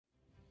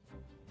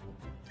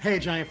Hey,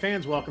 Giant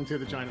fans, welcome to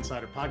the Giant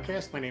Insider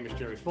Podcast. My name is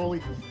Jerry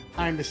Foley.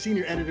 I'm the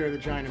senior editor of the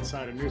Giant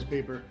Insider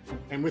newspaper,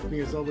 and with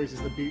me, as always,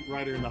 is the beat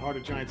writer in the heart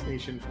of Giants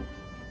Nation,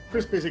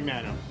 Chris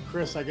Bisignano.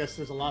 Chris, I guess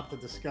there's a lot to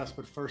discuss,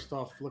 but first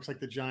off, looks like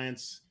the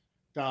Giants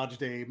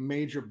dodged a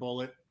major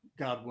bullet,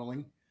 God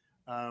willing,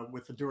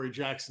 with Adoree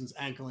Jackson's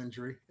ankle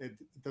injury. It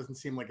doesn't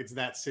seem like it's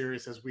that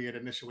serious as we had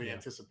initially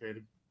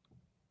anticipated.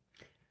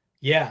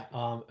 Yeah,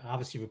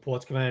 obviously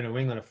reports coming out of New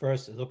England at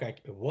first, it looked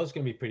like it was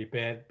going to be pretty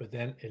bad, but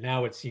then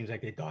now it seems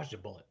like they dodged a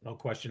bullet. No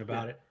question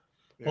about it.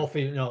 Yeah.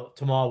 Hopefully,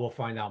 tomorrow we'll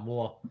find out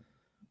more,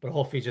 but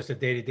hopefully it's just a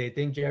day-to-day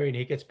thing, Jerry, and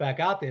he gets back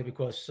out there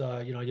because,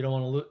 you don't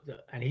want to lose.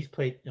 And he's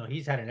played,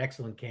 he's had an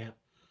excellent camp.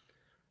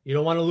 You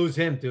don't want to lose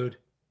him, dude,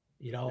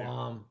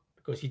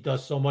 because he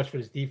does so much for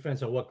this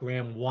defense and what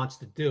Graham wants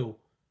to do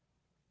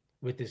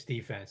with this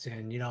defense.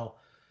 And,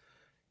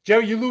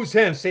 Jerry, you lose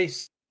him, say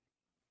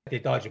they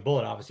dodge a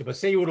bullet, obviously, but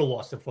say you would have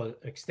lost him for an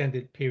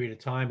extended period of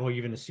time or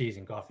even a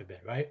season, God forbid,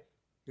 right?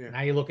 Yeah.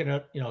 Now you're looking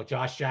at,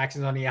 Josh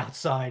Jackson's on the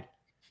outside.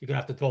 You're going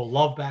to have to throw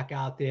Love back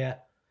out there.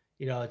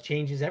 It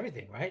changes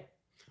everything, right?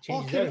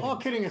 All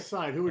kidding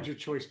aside, who would your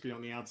choice be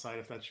on the outside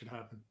if that should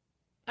happen?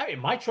 I mean,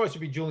 my choice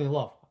would be Julian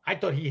Love. I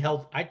thought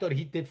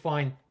he did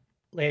fine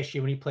last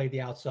year when he played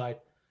the outside.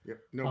 Yep.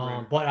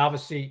 No but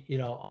obviously,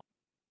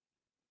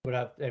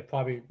 they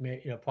probably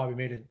made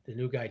the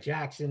new guy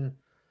Jackson.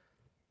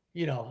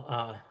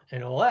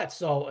 And all that.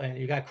 So, and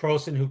you got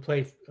Croson who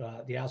played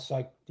the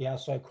outside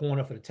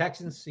corner for the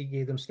Texans. He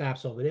gave them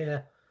snaps over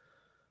there.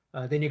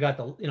 Then you got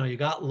you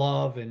got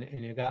Love and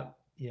you got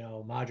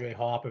Madre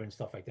Harper and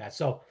stuff like that.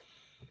 So,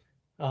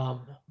 but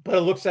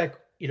it looks like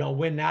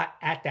we're not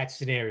at that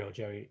scenario,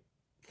 Jerry.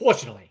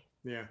 Fortunately.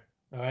 Yeah.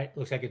 All right.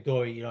 Looks like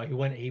Adoree.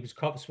 He was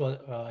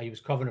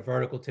covering a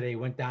vertical today. He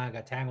went down,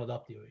 got tangled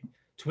up,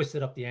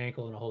 twisted up the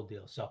ankle and the whole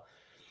deal. So,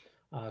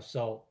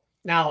 so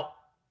now.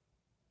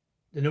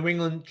 The New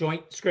England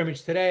joint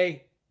scrimmage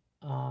today,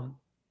 the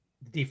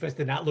defense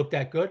did not look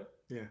that good.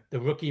 Yeah. The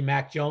rookie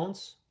Mac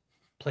Jones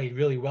played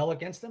really well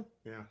against them.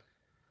 Yeah.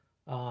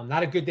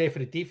 Not a good day for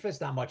the defense.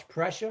 Not much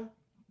pressure.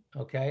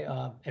 Okay.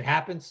 It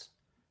happens.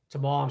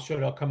 Tomorrow, I'm sure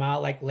they'll come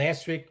out like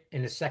last week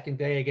in the second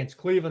day against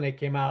Cleveland. They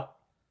came out,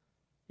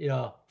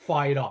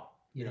 fired up.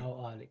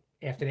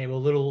 After they were a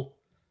little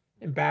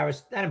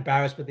not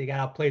embarrassed, but they got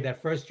outplayed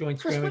that first joint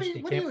scrimmage.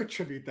 Chris, what do you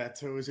attribute that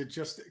to? Is it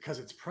just because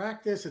it's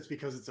practice? It's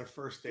because it's their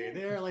first day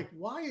there? Like,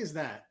 why is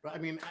that? I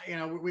mean,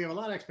 we have a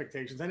lot of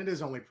expectations, and it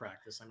is only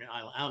practice. I mean,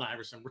 Allen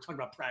Iverson, we're talking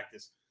about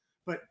practice,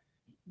 but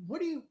what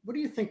do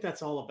you think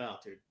that's all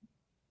about, dude?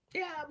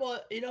 Yeah,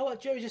 well, you know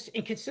what, Jerry, just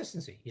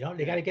inconsistency.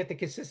 They got to get the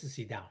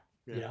consistency down.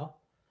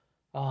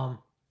 And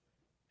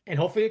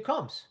hopefully it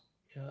comes.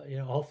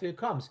 Hopefully it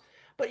comes.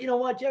 But you know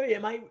what, Jerry?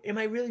 Am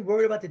I really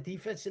worried about the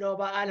defense?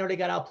 I know they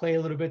got outplayed a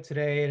little bit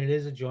today, and it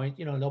is a joint.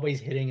 Nobody's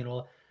hitting and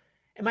all.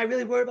 Am I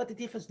really worried about the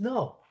defense?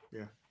 No.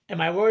 Yeah. Am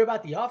I worried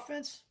about the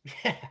offense?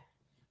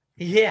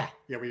 Yeah.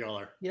 Yeah, we all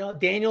are.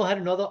 Daniel had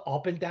another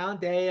up and down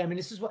day. I mean,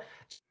 this is what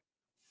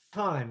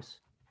how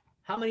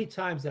many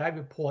times did I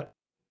report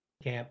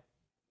camp?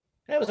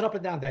 It was an up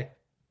and down day.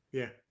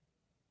 Yeah.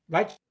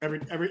 Right?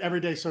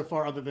 Every day so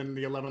far, other than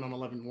the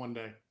 11-on-11 one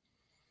day.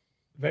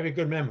 Very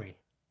good memory.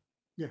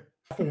 Yeah.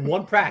 For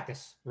one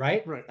practice,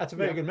 right? Right. That's a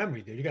very good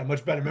memory, dude. You got a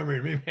much better memory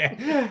than me,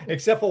 man.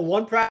 Except for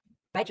one practice,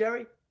 right,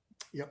 Jerry?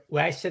 Yep.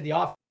 Where I said the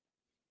offense,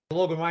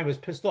 Logan Ryan was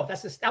pissed off.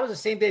 That was the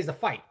same day as the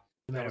fight.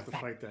 That was the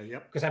fight day,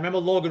 yep. Because I remember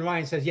Logan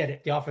Ryan says, yeah,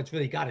 the offense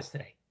really got us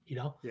today,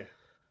 Yeah.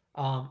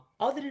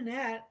 Other than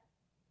that,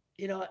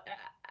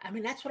 I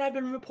mean, that's what I've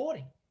been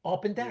reporting.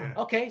 Up and down.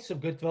 Yeah. Okay, some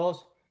good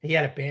throws. He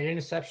had a bad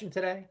interception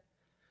today.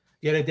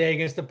 The other day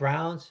against the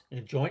Browns, in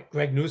a joint,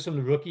 Greg Newsome,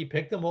 the rookie,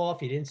 picked him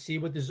off. He didn't see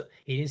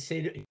he didn't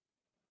say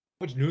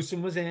which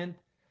Newsome was in.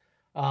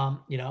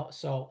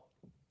 So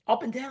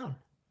up and down.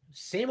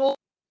 Same old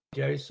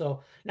Jerry.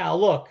 So now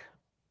look,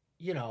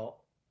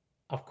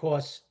 of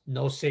course,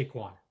 no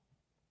Saquon.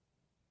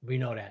 We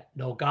know that.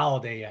 No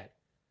Golladay yet.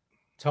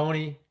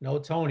 No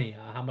Tony.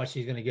 How much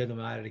he's going to give them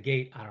out of the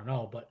gate, I don't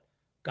know, but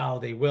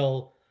Golladay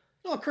will.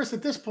 Well, Chris,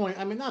 at this point,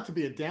 I mean, not to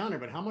be a downer,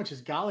 but how much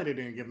is Golladay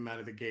going to give him out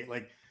of the gate?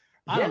 Like,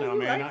 I don't know,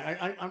 man.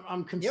 Right.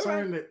 I'm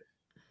concerned that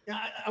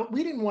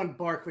we didn't want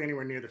Barkley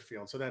anywhere near the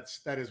field, so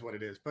that is what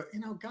it is. But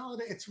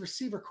Golladay, it's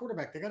receiver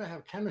quarterback; they got to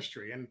have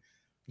chemistry, and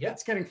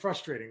it's getting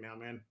frustrating now,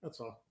 man.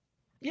 That's all.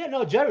 Yeah,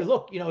 no, Jerry.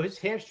 Look, his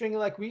hamstring.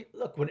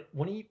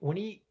 When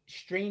he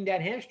strained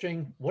that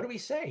hamstring, what do we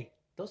say?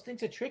 Those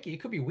things are tricky. It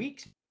could be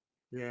weeks.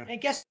 Yeah. And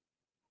guess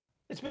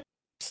it's been.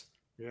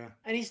 Yeah.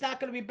 And he's not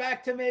going to be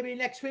back to maybe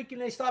next week,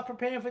 and they start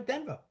preparing for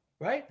Denver,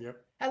 right?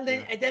 Yep. And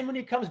then when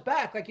he comes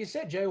back, like you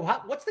said, Jerry,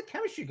 what's the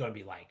chemistry going to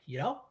be like?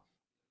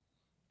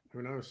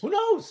 Who knows? Who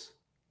knows?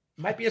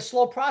 It might be a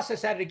slow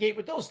process out of the gate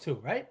with those two,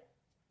 right?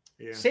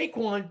 Yeah.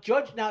 Saquon,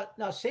 Judge, now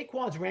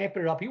Saquon's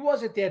ramping it up. He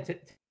wasn't there to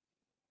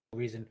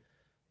reason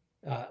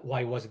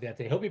why he wasn't there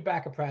today. He'll be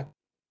back at practice.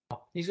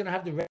 He's going to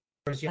have the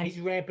rest. He's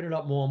ramping it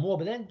up more and more.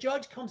 But then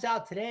Judge comes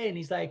out today and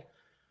he's like,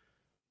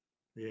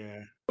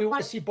 yeah, we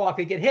want to see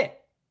Barkley get hit.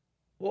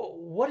 Well,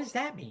 what does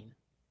that mean?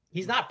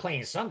 He's not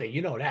playing Sunday.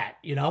 You know that,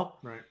 you know?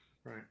 Right.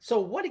 Right. So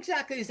what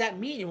exactly does that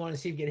mean? You want to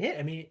see him get hit?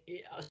 I mean,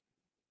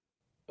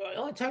 the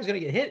only time he's going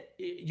to get hit,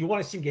 you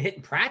want to see him get hit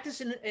in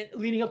practice and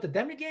leading up to the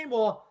Denver game?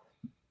 Or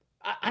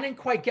I didn't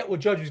quite get what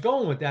Judge was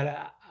going with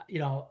that. You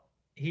know,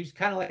 he's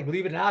kind of like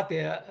leaving it out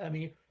there. I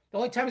mean, the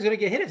only time he's going to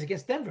get hit is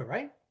against Denver,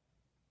 right?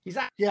 He's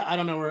not. Yeah, I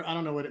don't know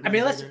what it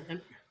means. I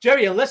mean,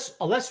 Jerry,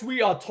 unless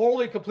we are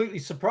totally, completely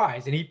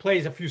surprised and he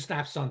plays a few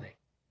snaps Sunday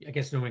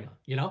against New England,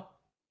 you know?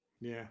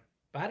 Yeah.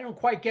 But I don't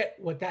quite get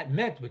what that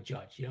meant with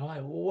Judge. You know,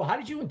 well, how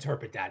did you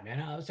interpret that,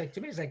 man? I was like,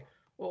 to me, it's like,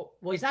 well,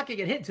 he's not going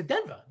to get hit to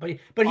Denver, but he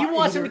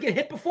wants him to get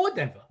hit before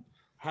Denver.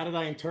 How did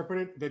I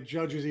interpret it? The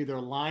Judge is either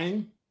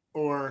lying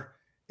or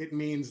it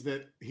means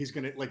that he's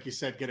going to, like you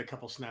said, get a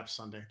couple snaps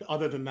Sunday.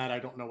 Other than that, I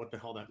don't know what the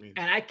hell that means.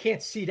 And I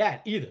can't see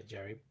that either,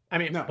 Jerry. I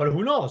mean, no. But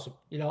who knows?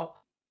 You know,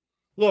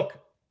 look,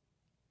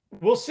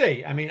 we'll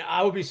see. I mean,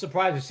 I would be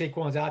surprised if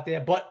Saquon's out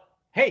there, but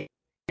hey,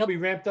 he'll be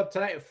ramped up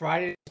tonight.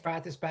 Friday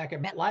practice back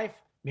at MetLife.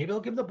 Maybe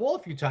he'll give him the ball a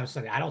few times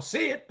Sunday. I don't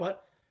see it,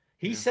 but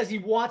he says he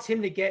wants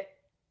him to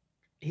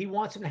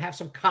have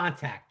some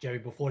contact, Jerry,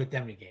 before the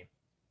Denver game.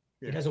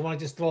 Yeah. He doesn't want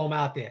to just throw him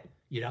out there,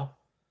 you know?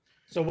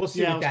 So we'll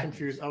see. Yeah,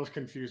 I was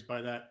confused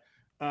by that.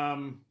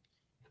 Well,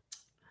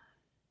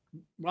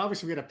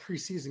 obviously we had a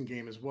preseason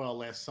game as well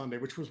last Sunday,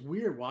 which was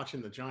weird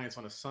watching the Giants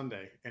on a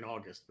Sunday in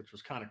August, which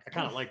was I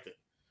kind of liked it.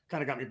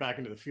 Kind of got me back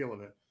into the feel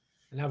of it.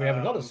 And now we have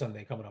another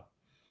Sunday coming up.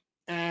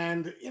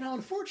 And, you know,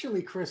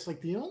 unfortunately, Chris,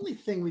 like the only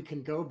thing we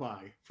can go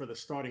by for the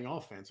starting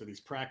offense are these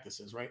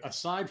practices, right?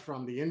 Aside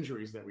from the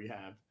injuries that we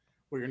have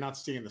where you're not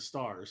seeing the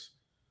stars.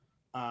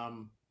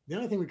 The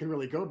only thing we can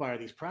really go by are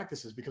these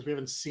practices because we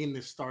haven't seen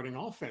this starting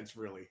offense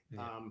really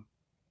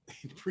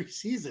in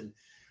preseason.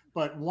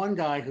 But one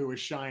guy who is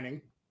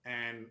shining,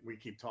 and we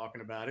keep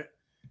talking about it,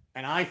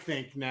 and I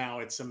think now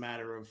it's a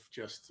matter of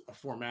just a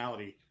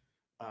formality.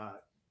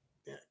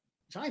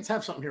 Giants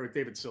have something here with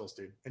David Sills,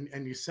 dude.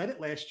 And you said it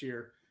last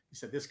year. You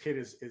said this kid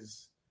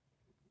is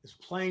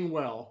playing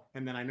well,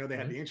 and then I know they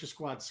had the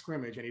intra-squad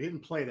scrimmage, and he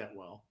didn't play that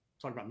well.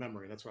 Talking about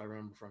memory, that's what I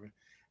remember from it.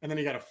 And then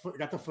he got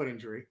the foot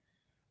injury.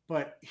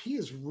 But he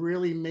is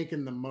really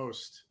making the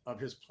most of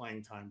his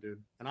playing time,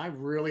 dude. And I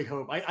really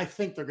hope – I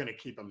think they're going to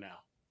keep him now.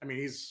 I mean,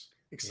 he's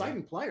an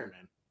exciting player,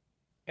 man.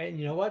 And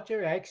you know what,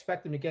 Jerry? I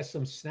expect him to get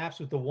some snaps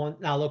with the one.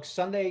 Now, look,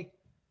 Sunday,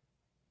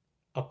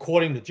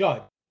 according to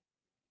Judge,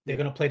 they're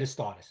going to play the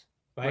starters,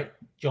 right?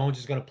 Jones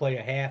is going to play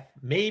a half,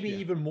 maybe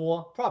even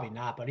more. Probably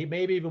not, but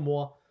maybe even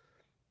more.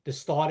 The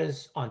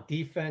starters on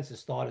defense, the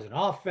starters on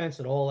offense,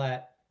 and all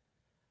that,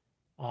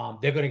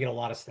 they're going to get a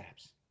lot of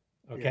snaps,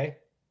 okay?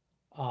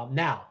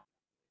 Now,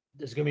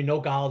 there's going to be no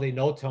Golladay,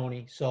 no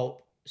Tony.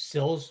 So,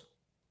 Sills,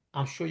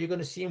 I'm sure you're going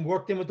to see him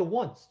worked in with the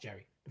ones,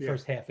 Jerry, the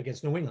first half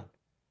against New England.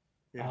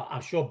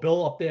 I'm sure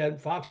Bill up there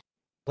at Fox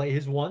play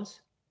his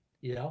ones,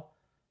 you know,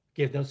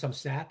 give them some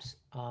snaps.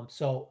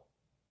 So,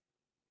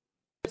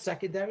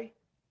 secondary,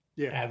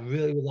 I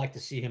really would like to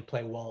see him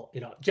play well.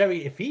 You know,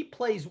 Jerry, if he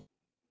plays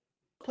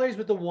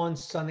with the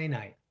ones Sunday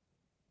night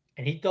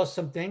and he does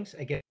some things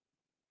against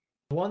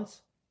the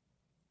ones,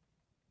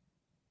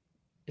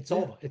 it's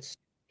over.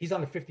 He's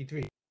on the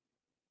 53.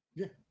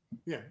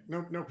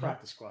 No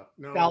practice squad.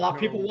 No. Now, a lot of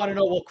people want to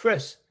know, well,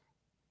 Chris,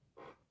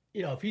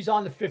 you know, if he's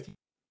on the 50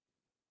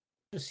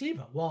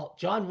 receiver, well,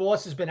 John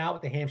Ross has been out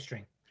with the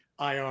hamstring.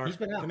 IR. He's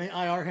been out. Can they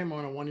IR him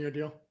on a 1-year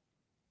deal?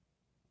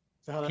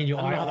 Can you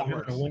IR him on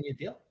a 1-year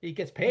deal? He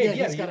gets paid.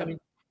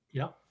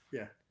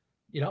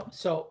 You know,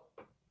 so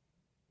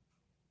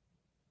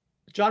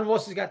John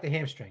Ross has got the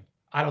hamstring.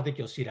 I don't think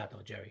you'll see that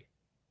though, Jerry.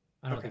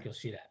 I don't think you'll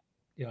see that.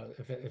 You know,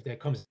 if there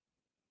comes,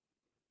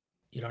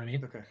 you know what I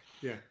mean? Okay.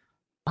 Yeah.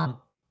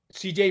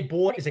 CJ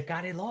Board is a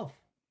guy they love.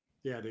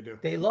 Yeah, they do.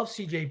 They love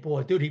CJ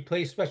Board, dude. He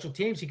plays special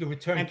teams. He can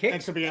return kicks.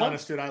 And to be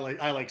honest, dude, I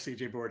like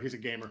CJ Board. He's a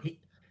gamer.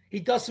 He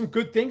does some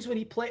good things when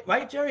he plays,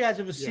 right, Jerry? As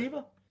a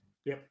receiver.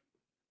 Yep.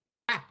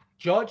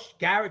 Judge,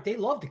 Garrett, they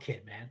love the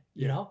kid, man.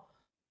 You know.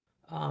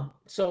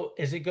 So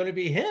is it going to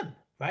be him?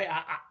 Right.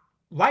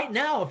 Right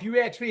now, if you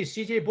ask me, is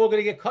CJ Board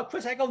going to get cut,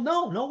 Chris? I go,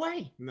 no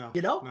way. No.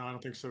 You know. No, I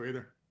don't think so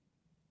either.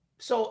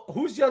 So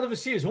who's the other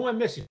receivers? Who am I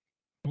missing?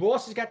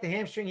 Ross has got the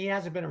hamstring. He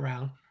hasn't been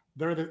around.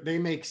 They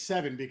make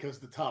 7 because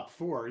the top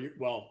 4.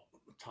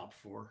 Top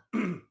 4.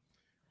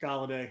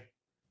 Golladay,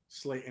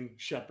 Slayton,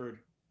 Shepard,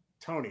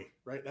 Tony.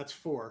 Right, that's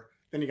 4.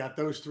 Then you got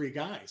those 3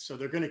 guys. So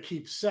they're going to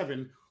keep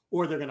 7,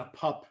 or they're going to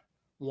pup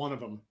one of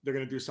them. They're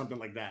going to do something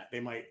like that. They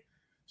might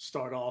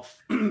start off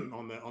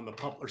on the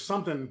pup or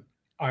something.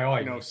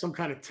 You know, some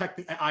kind of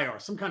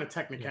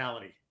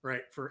technicality,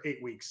 right, for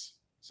 8 weeks.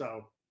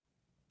 So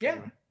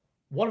anyway.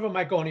 One of them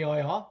might go on the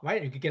IR,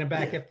 right? You could get him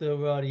back after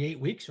the 8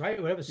 weeks, right?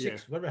 Whatever,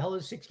 whatever the hell it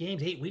is, 6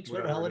 games, 8 weeks,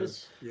 whatever the hell it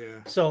is. Yeah.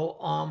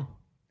 So,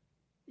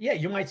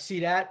 you might see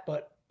that,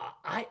 but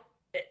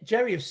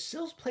Jerry, if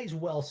Sills plays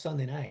well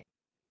Sunday night,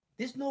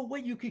 there's no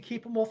way you could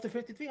keep him off the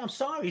 53. I'm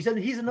sorry.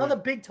 He's another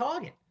big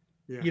target,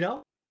 you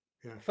know,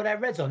 for that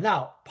red zone.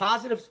 Now,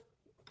 positives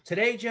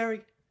today,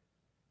 Jerry,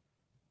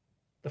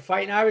 the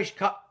Fighting Irish,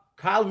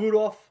 Kyle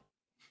Rudolph,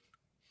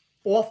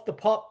 off the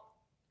pup,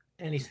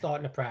 and he's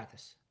starting to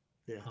practice.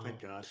 Yeah,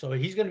 thank God. So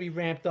he's going to be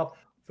ramped up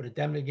for the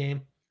Denver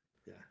game.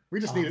 Yeah, we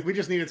just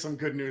needed some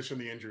good news from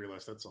the injury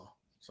list. That's all.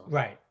 So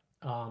right.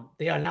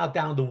 They are now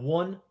down to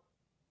one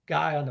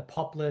guy on the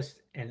PUP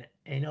list, and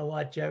you know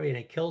what, Jerry, and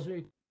it kills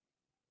me.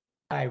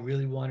 I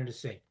really wanted to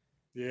see.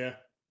 Yeah.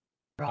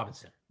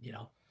 Robinson, the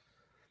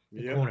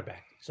Yep.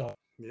 cornerback. So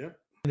yep.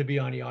 Going to be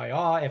on the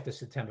IR after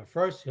September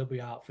 1st. He'll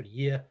be out for the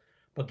year.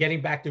 But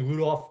getting back to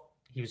Rudolph,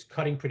 he was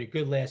cutting pretty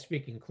good last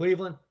week in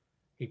Cleveland.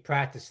 He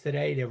practiced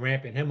today. They're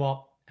ramping him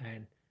up,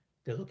 and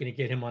they're looking to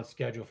get him on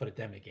schedule for the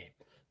Denver game.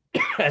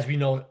 As we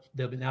know,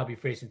 they'll now be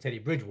facing Teddy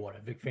Bridgewater.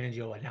 Vic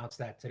Fangio announced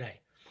that today.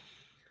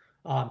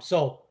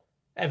 So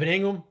Evan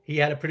Ingram, he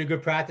had a pretty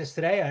good practice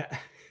today.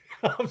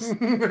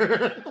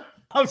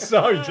 I'm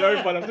sorry,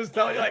 Jerry, but I'm just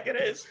telling you like it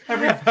is.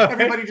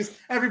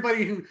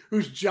 Everybody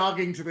who's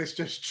jogging to this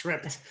just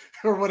tripped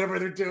or whatever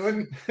they're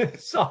doing.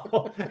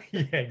 So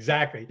yeah,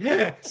 exactly.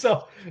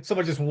 So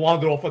someone just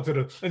wandered off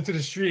into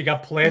the street and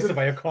got blasted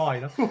by a car.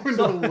 Into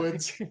the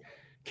woods.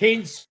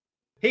 Kane's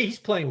he's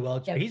playing well.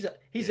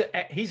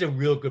 He's a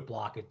real good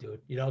blocker,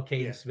 dude.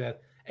 Caden Smith,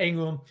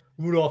 Ingram,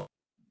 Rudolph.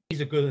 He's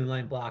a good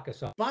inline blocker.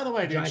 So by the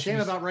way, dude, shame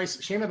about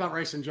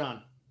Rice and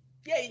John.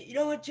 Yeah, you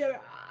know what, Jerry?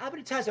 How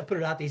many times I put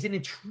it out there? He's an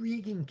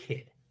intriguing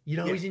kid.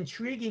 He's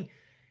intriguing.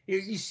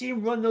 You see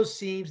him run those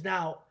seams.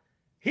 Now,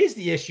 here's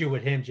the issue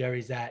with him, Jerry,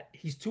 is that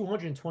he's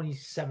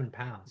 227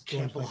 pounds.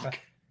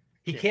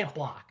 He can't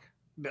block.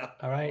 No.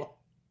 All right?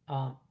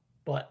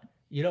 But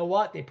you know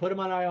what? They put him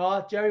on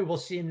IR, Jerry. We'll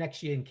see him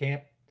next year in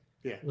camp.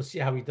 Yeah. We'll see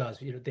how he does.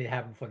 They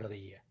have him for another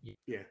year.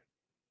 Yeah.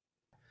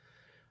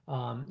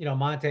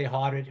 Monte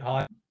Hard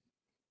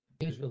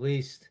was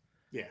released.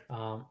 Yeah.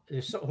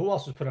 Who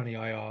else was put on the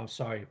IR? I'm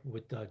sorry,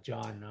 with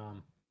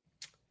John.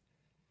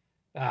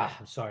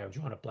 I'm sorry, I'm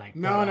drawing a blank.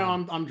 No,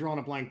 I'm drawing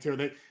a blank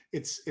too.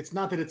 It's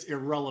not that it's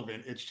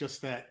irrelevant. It's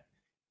just that,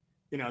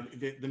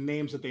 the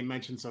names that they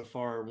mentioned so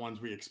far are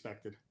ones we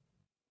expected.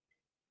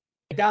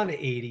 Down to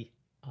 80.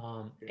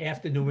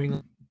 After New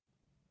England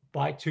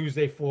by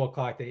Tuesday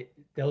 4:00.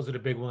 Those are the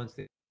big ones.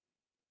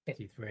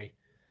 53.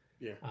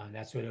 Yeah.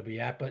 That's where they'll be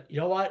at. But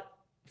you know what?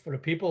 For the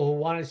people who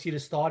want to see the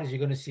starters, you're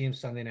going to see him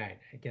Sunday night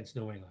against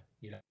New England.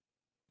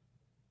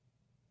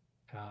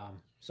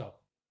 So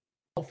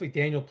hopefully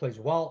Daniel plays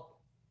well.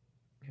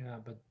 Yeah,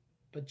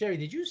 but Jerry,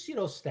 did you see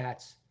those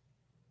stats?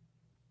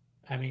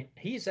 I mean,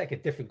 he's like a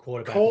different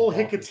quarterback. Cole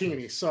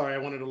Hicatini. Sorry, I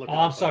wanted to look. Oh,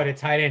 I'm sorry, the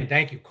tight end.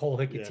 Thank you, Cole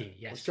Hicatini.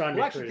 Yeah. Yes,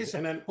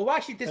 who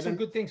actually did some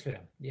good things for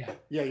them. Yeah.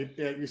 Yeah,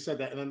 you said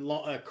that, and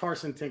then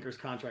Carson Tinker's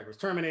contract was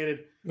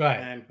terminated. Right.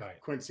 And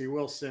Quincy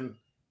Wilson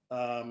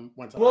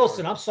went to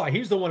Wilson. IR. I'm sorry, he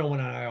was the one who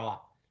went on IR.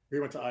 He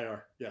went to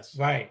IR. Yes.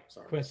 Right.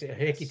 Sorry. Quincy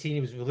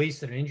Hicatini was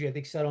released on an injury, I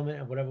think, settlement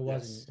and whatever it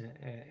was,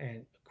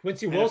 and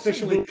Quincy and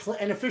Wilson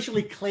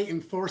officially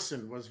Clayton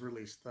Thorson was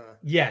released.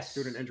 Yes.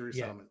 Due to an injury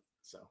settlement.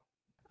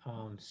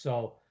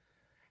 So,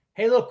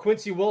 hey, look,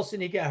 Quincy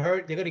Wilson, he got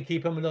hurt. They're going to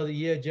keep him another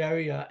year,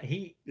 Jerry.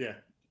 It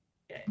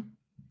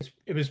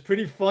was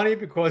pretty funny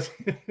because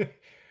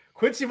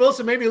Quincy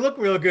Wilson made me look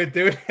real good,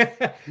 dude.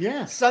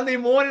 Yeah. Sunday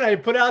morning, I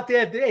put out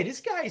there, hey,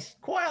 this guy's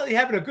quietly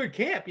having a good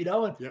camp,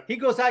 and he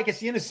goes out, gets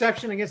the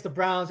interception against the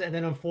Browns, and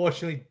then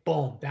unfortunately,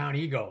 boom, down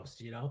he goes,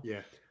 Yeah.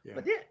 Yeah.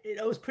 But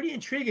it was pretty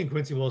intriguing,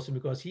 Quincy Wilson,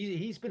 because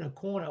he's been a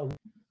corner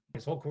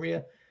his whole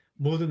career,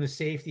 moved him to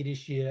safety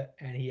this year,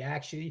 and he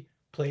actually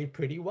played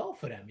pretty well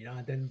for them,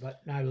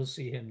 but now you'll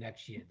see him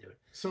next year, dude.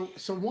 So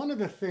one of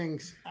the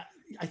things,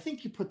 I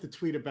think you put the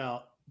tweet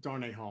about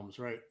Darnay Holmes,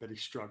 right? That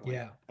he's struggling.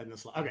 Yeah.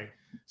 Okay.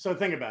 So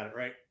think about it,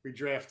 right? We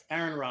draft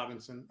Aaron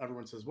Robinson.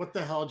 Everyone says, what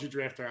the hell did you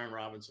draft Aaron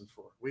Robinson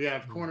for? We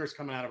have corners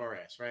coming out of our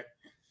ass, right?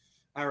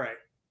 All right.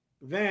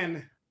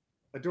 Then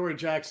Adoree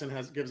Jackson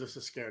gives us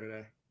a scare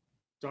today.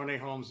 Darnay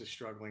Holmes is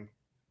struggling.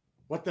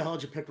 What the hell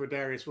did you pick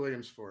Rodarius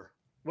Williams for?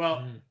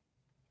 Well,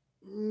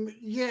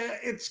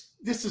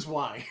 this is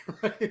why,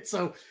 right?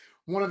 So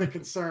one of the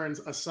concerns,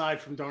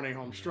 aside from Darnay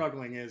Holmes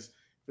struggling, is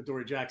if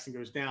Adoree Jackson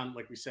goes down,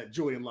 like we said,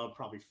 Julian Love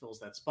probably fills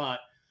that spot.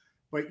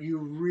 But you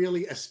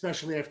really,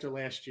 especially after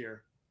last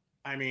year,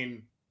 I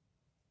mean,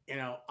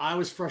 I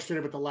was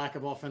frustrated with the lack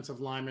of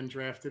offensive linemen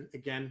drafted.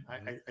 Again,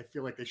 I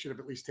feel like they should have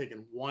at least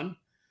taken one.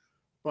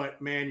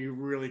 But, man, you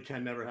really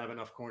can never have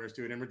enough corners,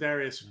 dude. And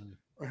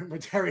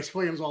Rodarius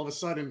Williams all of a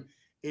sudden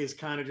is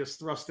kind of just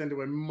thrust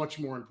into a much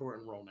more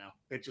important role now.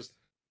 It just,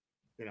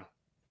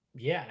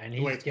 Yeah, and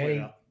he's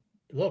getting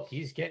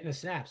the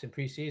snaps in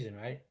preseason,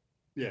 right?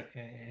 Yeah.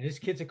 And this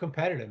kid's a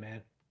competitor,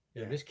 man.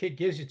 This kid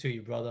gives it to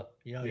you, brother.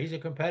 He's a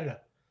competitor.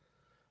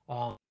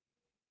 Now,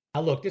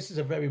 look, this is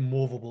a very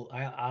movable,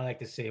 I like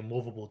to say a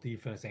movable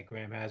defense that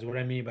Graham has. What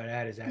I mean by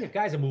that is that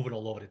guys are moving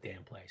all over the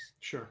damn place.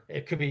 Sure.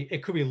 It could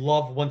be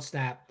Love one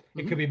snap.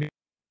 It could be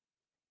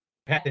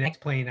Pat the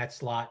next play in that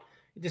slot.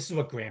 This is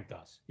what Graham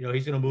does.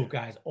 He's going to move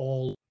guys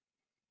all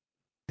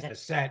at a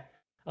set.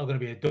 Are going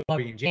to be a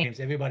Dobie and James.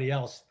 Everybody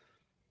else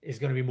is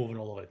going to be moving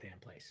all over the damn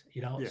place.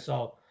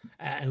 So,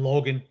 and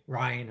Logan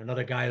Ryan,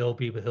 another guy he'll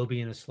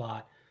be in a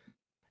slot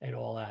and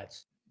all that.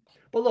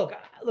 But look,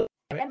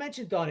 I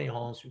mentioned Darnay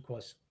Holmes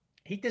because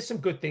he did some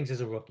good things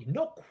as a rookie.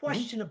 No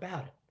question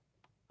about it.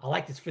 I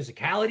liked his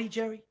physicality,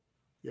 Jerry.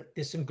 Yep.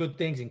 Did some good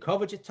things in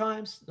coverage at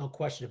times. No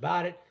question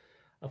about it.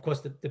 Of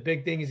course, the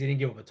big thing is he didn't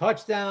give up a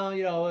touchdown.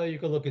 You know, you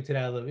could look into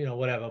that, you know,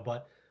 whatever.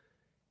 But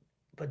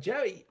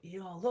Jerry, you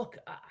know, look,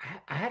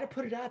 I had to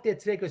put it out there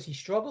today because he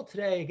struggled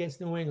today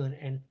against New England,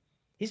 and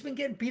he's been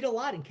getting beat a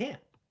lot in camp.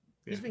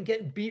 He's been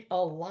getting beat a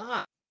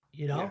lot,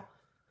 you know.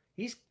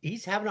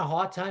 He's having a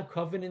hard time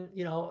covering,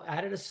 you know,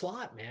 out of the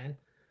slot, man.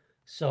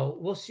 So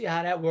we'll see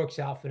how that works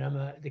out for them.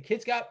 The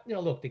kid's got, you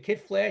know, look, the kid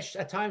flashed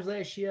at times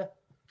last year,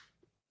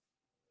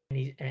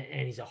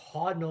 and he's a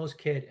hard-nosed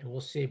kid, and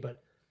we'll see.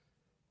 But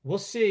we'll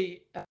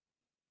see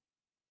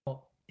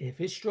if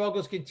his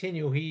struggles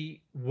continue.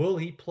 Will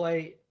he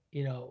play?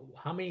 You know,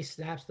 how many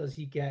snaps does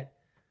he get?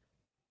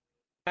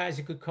 Guys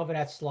who could cover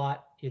that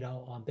slot, you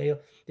know, they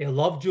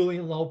love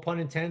Julian Love, pun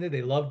intended.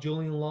 They love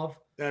Julian Love.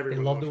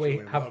 Everyone they love the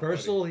way how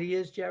versatile he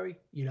is, Jerry.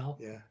 You know,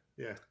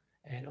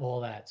 and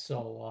all that.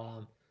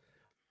 So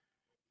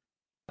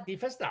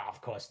defense, no,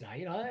 of course not.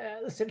 You know,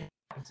 listen,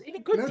 it's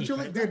even good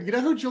defense. Dude, you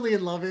know who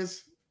Julian Love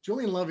is?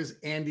 Julian Love is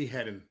Andy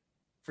Hedden.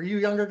 For you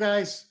younger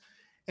guys,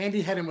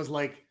 Andy Hedden was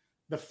like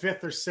the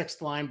 5th or 6th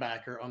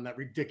linebacker on that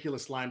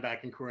ridiculous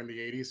linebacking core in the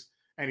 80s,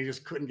 and he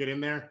just couldn't get in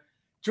there.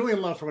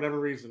 Julian Love, for whatever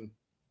reason,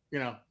 you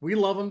know, we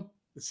love him.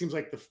 It seems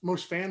like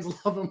most fans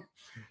love him,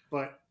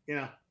 but you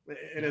know,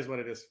 it is what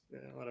it is. Yeah,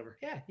 whatever.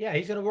 Yeah,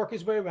 he's going to work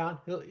his way around.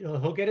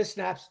 He'll get his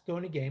snaps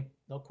during the game,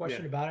 no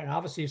question about it. And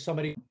obviously, if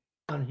somebody,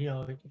 you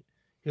know,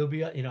 he'll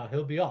be up. You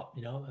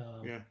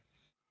know,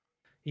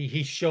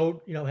 he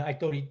showed. You know, I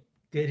thought he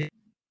did it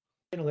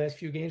in the last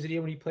few games of the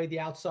year when he played the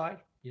outside.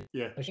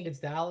 Especially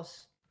against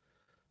Dallas.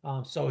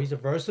 So he's a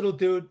versatile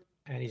dude,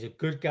 and he's a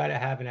good guy to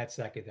have in that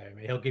secondary. I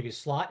mean, he'll give you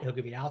slot, he'll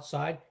give you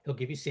outside, he'll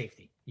give you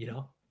safety. You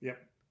know.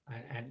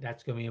 And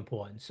that's going to be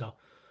important. So,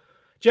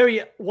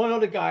 Jerry, one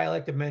other guy I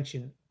like to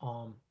mention,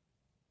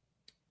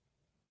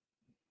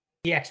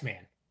 the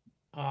X-Man.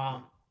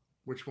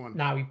 Which one?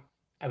 Now,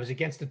 I was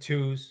against the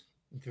 2s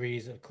and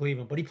 3s of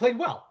Cleveland, but he played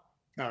well.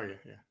 Oh,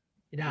 yeah.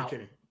 Now,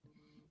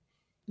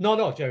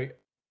 no, Jerry.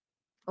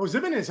 Oh,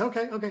 Zimenez.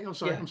 Okay. I'm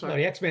sorry. No,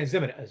 the X-Man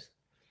Zimenez,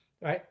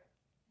 right?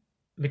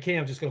 McKinney,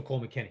 I'm just going to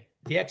call McKinney.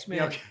 The X-Man.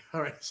 Yeah, okay.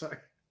 All right, sorry.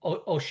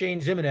 O'Shane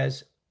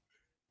Zimenez.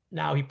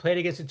 Now, he played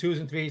against the 2s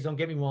and 3s, don't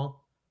get me wrong.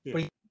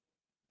 But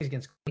he's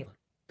against Cleveland.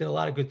 Did a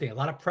lot of good things. A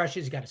lot of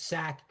pressures. He got a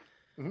sack.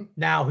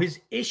 Now, his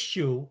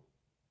issue,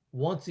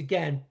 once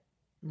again,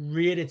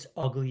 reared its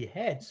ugly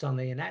head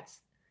Sunday, and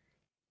that's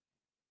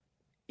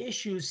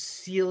issues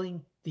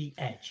sealing the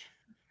edge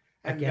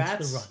against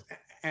the run.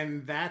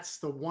 And that's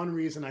the one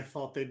reason I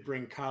thought they'd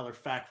bring Kyler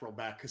Fackrell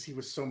back, because he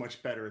was so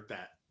much better at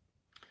that.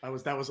 I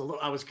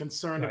was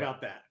concerned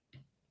about that.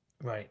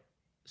 Right.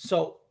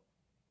 So,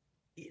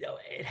 you know,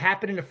 it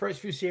happened in the first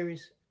few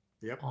series.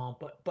 Yep.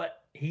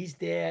 But he's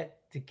there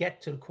to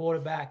get to the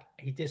quarterback.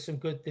 He did some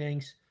good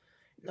things.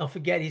 Don't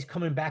forget, he's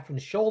coming back from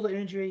the shoulder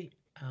injury.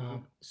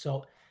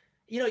 So,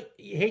 you know,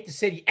 you hate to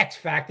say the X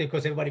factor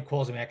because everybody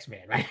calls him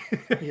X-Man, right?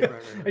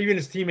 Right. Even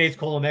his teammates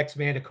call him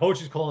X-Man. The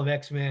coaches call him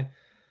X-Man.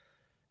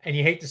 And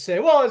you hate to say,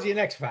 well, is he an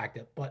X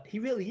factor? But he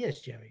really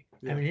is, Jerry.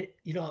 I mean,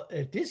 you know,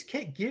 if this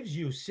kid gives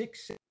you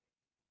 6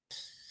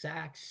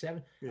 sacks,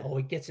 7,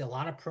 he gets a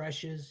lot of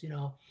pressures, you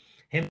know.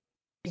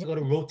 He's going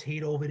to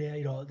rotate over there.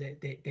 You know,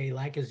 they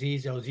like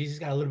Azeez. Azeez has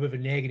got a little bit of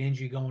a nagging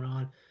injury going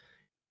on.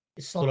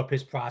 It slowed up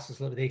his process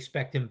a little bit. They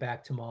expect him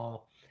back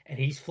tomorrow. And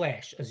he's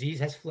flashed. Azeez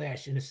has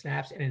flashed in the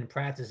snaps and in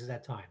practices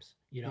at times.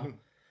 You know,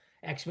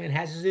 X-Man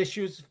has his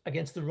issues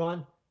against the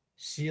run,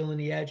 sealing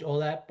the edge, all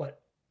that.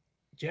 But,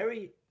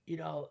 Jerry, you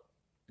know,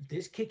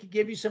 this kid could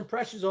give you some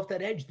pressures off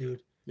that edge,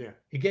 dude. Yeah.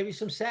 He gave you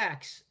some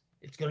sacks.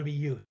 It's going to be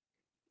you.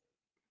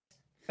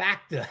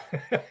 Factor.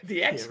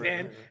 The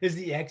X-Man is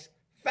the X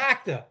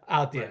factor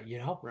out there, you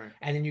know? Right.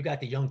 And then you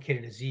got the young kid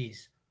in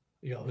Azeez,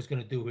 you know, who's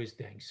going to do his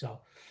thing. So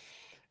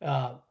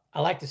I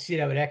like to see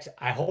that with X.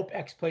 I hope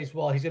X plays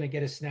well. He's going to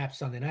get his snaps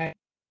Sunday night.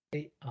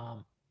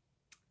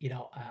 You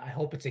know, I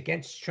hope it's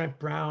against Trent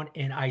Brown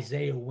and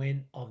Isaiah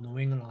Wynn of New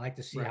England. I like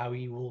to see how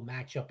he will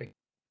match up.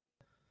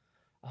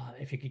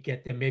 If he could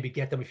get them, maybe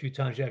get them a few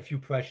times, a few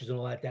pressures and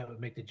all that, that would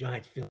make the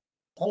Giants feel a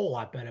whole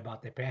lot better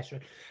about their pass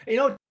rush. You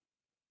know,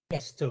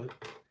 yes, to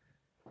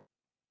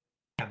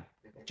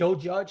Joe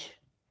Judge,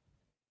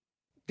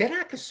 they're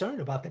not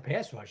concerned about the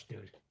pass rush,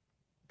 dude.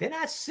 They're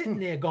not sitting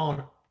there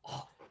going,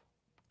 "Oh,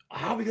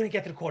 how are we going to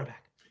get to the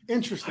quarterback?"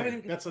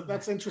 Interesting.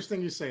 That's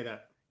interesting you say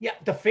that. Yeah,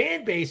 the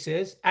fan base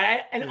is,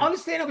 and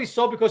understandably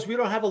so, because we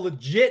don't have a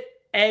legit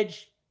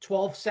edge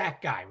 12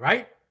 sack guy,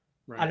 right?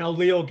 I know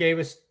Leo gave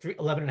us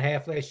 11 and a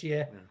half last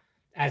year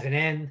as an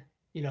end,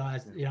 you know,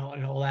 as you know,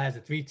 and all that as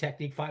a 3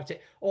 technique, 5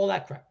 technique, all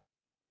that crap.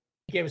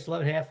 He gave us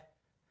 11 and a half,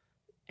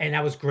 and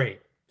that was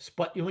great.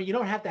 But when you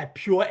don't have that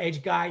pure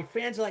edge guy,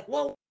 fans are like,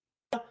 well,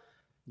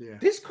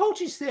 this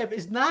coaching staff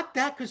is not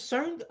that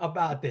concerned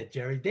about that,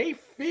 Jerry. They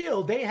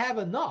feel they have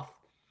enough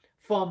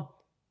from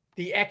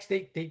the X.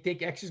 They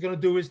think X is going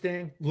to do his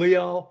thing.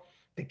 Leo,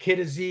 the kid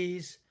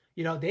Azeez,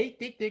 you know, they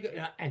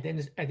and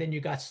then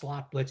you got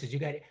slot blitzes. You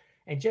got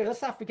And Jerry,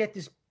 let's not forget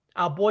this,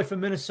 our boy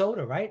from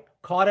Minnesota, right?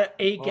 Carter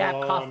A-Gap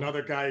Coughlin.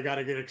 Another guy you got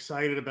to get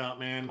excited about,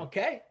 man.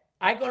 Okay.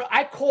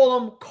 I call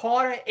him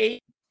Carter A.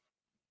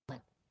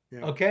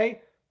 Yeah. Okay?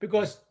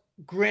 Because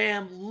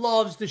Graham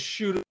loves to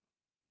shoot.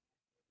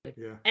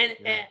 Yeah.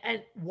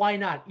 And why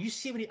not? You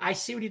see I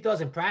see what he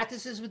does in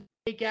practices with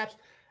A-Gaps,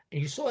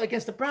 and you saw it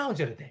against the Browns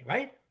the other day,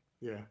 right?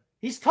 Yeah.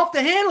 He's tough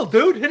to handle,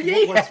 dude.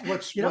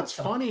 What's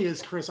funny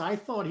is, Chris, I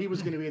thought he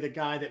was going to be the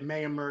guy that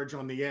may emerge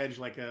on the edge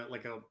like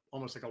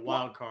almost like a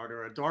wild card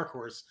or a dark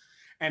horse.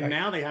 And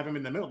now they have him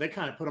in the middle. They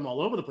kind of put him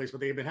all over the place,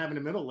 but they've been having him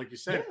in the middle, like you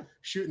said,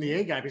 shooting the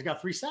A-gap. He's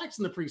got 3 sacks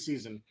in the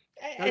preseason.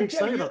 I'm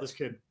excited about this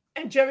kid.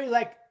 And Jerry,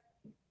 like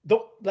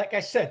I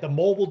said, the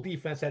mobile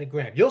defense at a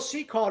Graham. You'll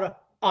see Carter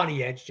on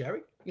the edge,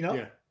 Jerry. You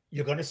know,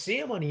 you're going to see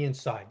him on the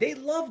inside. They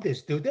love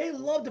this, dude. They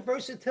love the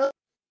versatility.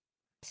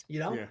 You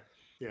know? Yeah.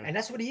 Yeah. And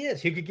that's what he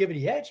is. He could give it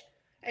the edge.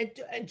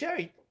 And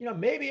Jerry,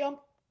 maybe I'm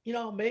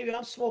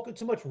smoking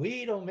too much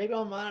weed, or maybe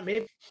I'm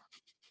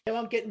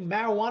getting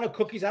marijuana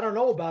cookies I don't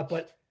know about,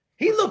 but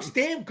he looks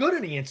damn good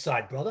on the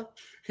inside, brother.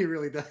 He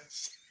really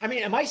does. I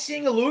mean, am I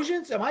seeing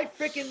illusions? Am I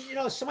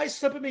freaking, somebody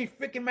slipping me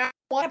freaking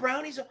marijuana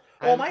brownies? Or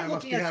am I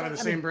looking at having the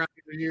same brownies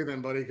as you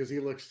then, buddy? Because he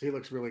looks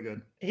really good.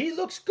 He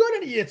looks good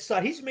on the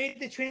inside. He's made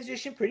the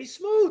transition pretty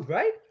smooth,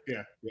 right?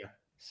 Yeah.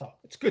 So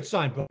it's a good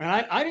sign, bro. And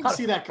I didn't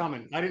see that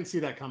coming. I didn't see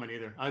that coming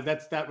either.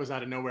 That was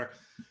out of nowhere.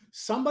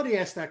 Somebody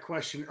asked that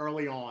question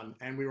early on,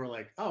 and we were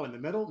like, "Oh, in the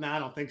middle? No, I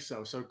don't think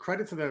so." So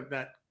credit to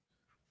that.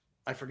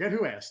 I forget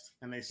who asked,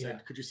 and they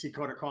said, "Could you see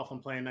Carter Coughlin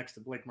playing next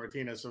to Blake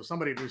Martinez?" So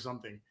somebody do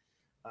something.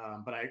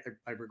 But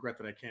I regret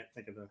that I can't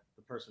think of the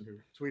person who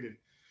tweeted.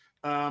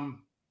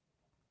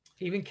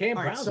 Even Cam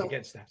Brown's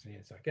getting snaps on the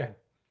inside. Go ahead.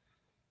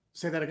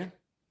 Say that again.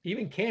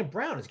 Even Cam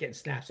Brown is getting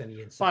snaps on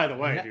the inside. By the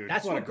way, dude,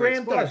 that's what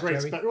Graham does,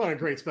 what a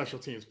great special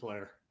teams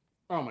player.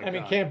 Oh my God. I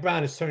mean, Cam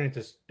Brown is turning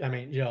into.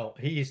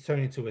 He's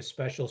turning into a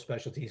special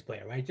teams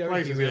player, right, Jerry?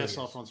 Plays his ass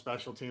off on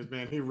special teams,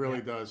 man. He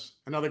really does.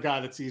 Another guy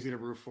that's easy to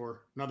root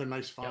for. Another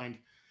nice find.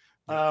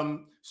 Yep.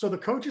 So the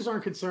coaches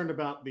aren't concerned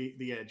about the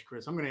edge,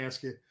 Chris. I'm going to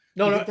ask you.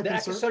 No, they're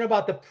not concerned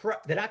about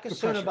they're not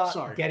concerned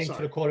about getting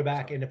to the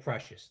quarterback and the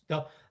pressures.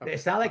 No,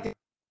 it's not like.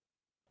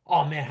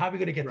 Oh man, how are we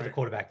going to get to the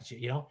quarterback this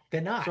year?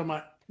 They're not.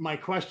 So my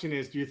question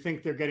is, do you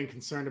think they're getting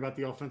concerned about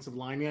the offensive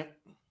line yet?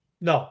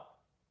 No.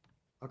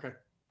 Okay.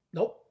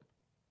 Nope.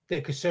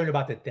 They're concerned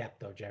about the depth,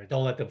 though, Jerry.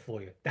 Don't let them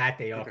fool you. That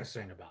they are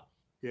concerned about.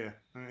 Yeah,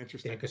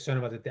 interesting. They're concerned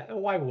about the depth.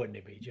 Why wouldn't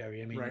they be,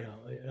 Jerry? I mean,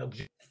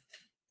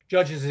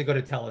 judges are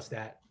going to tell us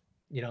that.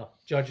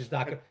 Judge is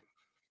not going.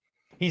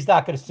 He's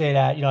not going to say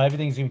that.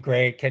 Everything's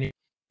great. Kenny's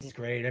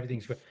great.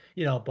 Everything's great.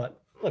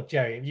 But look,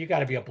 Jerry, you got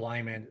to be a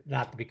blind man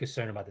not to be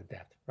concerned about the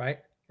depth, right?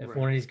 If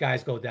one of these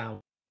guys go down,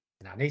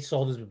 now Nate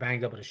Solder's been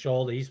banged up with the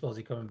shoulder. He's supposed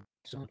to be coming back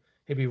soon.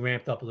 He'll be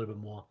ramped up a little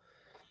bit more.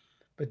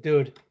 But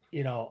dude,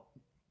 we're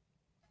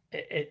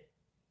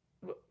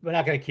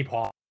not going to keep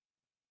hard.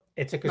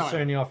 It's a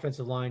concern in the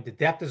offensive line. The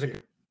depth is a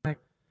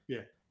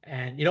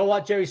And you know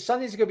what, Jerry?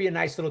 Sunday's going to be a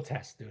nice little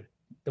test, dude.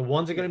 The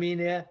ones are going to be in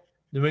there.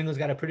 New England's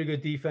got a pretty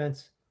good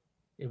defense.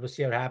 We'll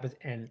see what happens.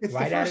 And it's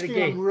right the out of the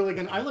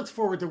gate, I look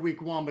forward to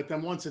week 1, but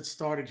then once it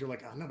started, you're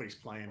like, oh, nobody's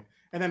playing.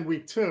 And then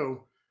week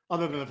 2.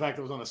 Other than the fact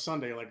that it was on a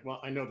Sunday, like,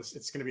 well, I know this.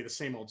 It's going to be the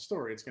same old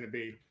story. I'm going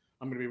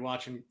to be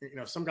watching,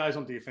 some guys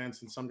on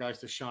defense and some guys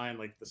to shine,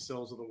 like the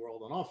Sills of the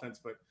world on offense.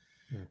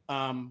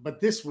 But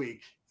this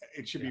week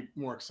it should be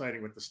more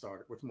exciting with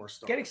more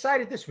starters. Get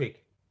excited this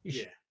week.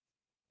 This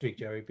week,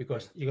 Jerry,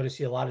 because you're going to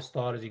see a lot of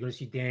starters. You're going to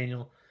see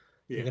Daniel.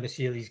 You're going to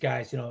see these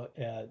guys,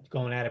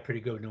 going at it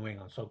pretty good with New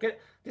England. So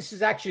this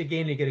is actually a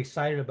game to get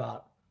excited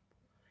about.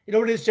 You know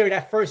what it is, Jerry?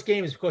 That first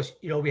game is because,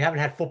 we haven't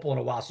had football in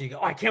a while. So you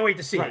go, I can't wait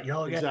to see it.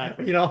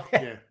 Exactly.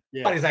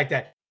 Buddies like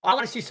that. I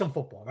want to see some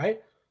football,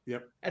 right?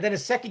 Yep. And then the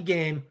second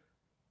game,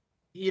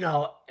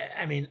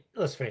 I mean,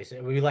 let's face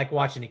it. We like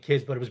watching the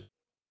kids, but it was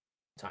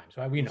times,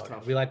 right? We know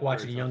that. We like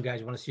watching the young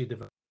guys. We want to see the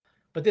development.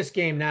 But this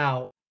game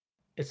now,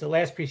 it's the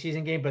last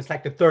preseason game, but it's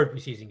like the third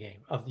preseason game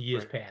of the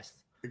years past.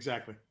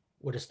 Exactly.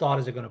 Where the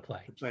starters are going to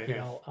play.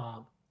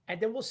 And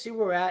then we'll see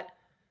where we're at.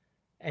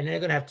 And they're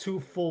going to have 2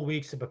 full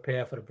weeks to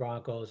prepare for the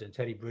Broncos and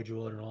Teddy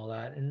Bridgewater and all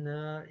that. And,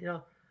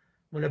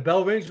 when the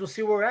bell rings, we'll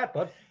see where we're at,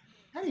 bud.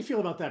 How do you feel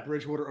about that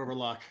Bridgewater over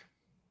Lock?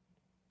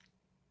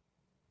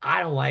 I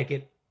don't like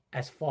it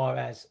as far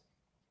as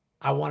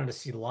I wanted to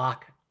see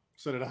Lock.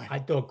 So did I. I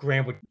thought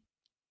Graham would.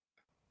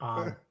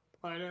 I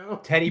know.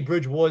 Teddy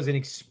Bridgewater's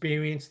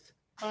inexperienced.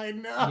 I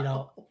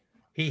know.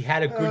 He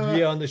had a good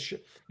year on the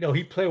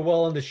he played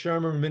well under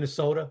Sherman in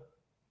Minnesota.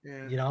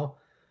 Yeah.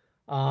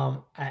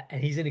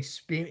 And he's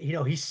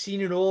inexperienced. He's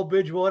seen it all,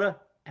 Bridgewater.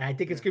 And I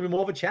think it's going to be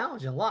more of a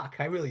challenge than Locke.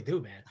 I really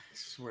do, man. I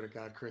swear to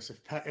God, Chris,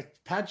 if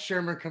Pat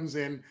Shermer comes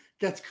in,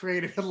 gets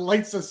creative, and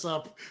lights us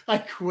up, I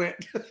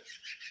quit.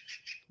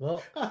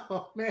 Well,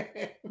 oh man,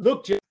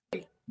 look, Jay,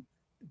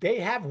 they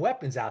have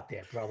weapons out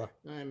there, brother.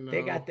 I know.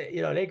 They got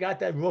they got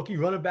that rookie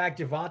running back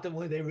Javonte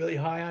Williams. They're really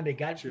high on. They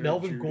got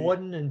Melvin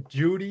Gordon and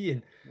Judy,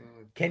 and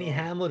Kenny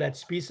Hamler, that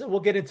Spiesa. We'll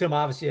get into him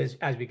obviously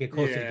as we get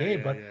closer to the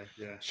game. But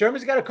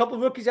Sherman's got a couple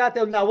of rookies out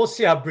there. Now we'll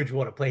see how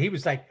Bridgewater play. He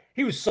was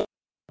so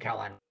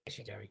Carolina,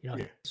 Jerry. You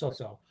know,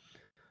 so.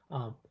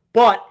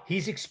 But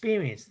he's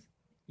experienced.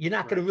 You're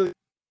not going to really.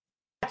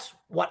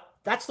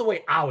 That's the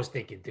way I was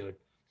thinking, dude.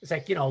 It's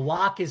like, you know,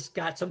 Locke has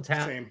got some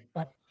talent,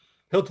 but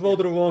he'll throw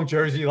to the wrong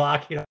jersey,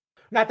 Locke. You know,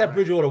 not that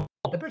Bridgewater.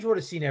 But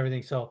Bridgewater's seen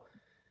everything, so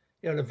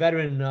you know the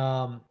veteran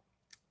kind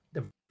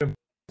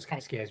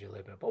of scares me a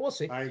little bit. But we'll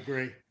see. I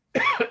agree.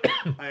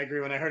 I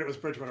agree. When I heard it was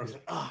Bridgewater, I was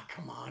like, "Oh,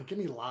 come on, give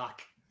me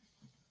Locke."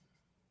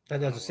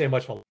 That doesn't say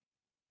much for.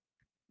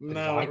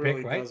 No, it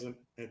really doesn't.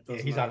 It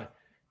doesn't. He's on it.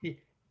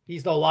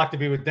 He's no lock to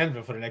be with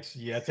Denver for the next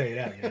year. I'll tell you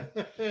that,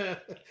 man.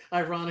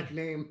 Ironic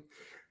name.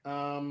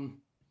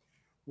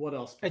 What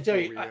else? Hey,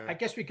 Jerry, I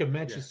guess we could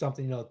mention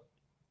something. You know,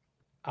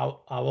 our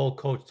old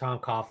coach Tom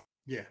Coughlin.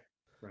 Yeah,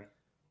 right.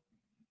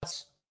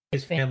 That's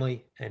his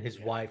family and his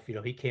wife. You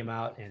know, he came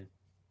out and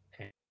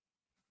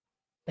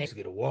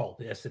basically the world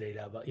yesterday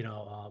about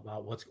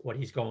about what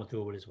he's going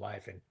through with his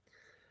wife, and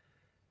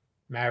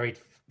married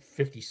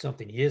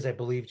 50-something years, I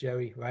believe,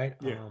 Jerry. Right?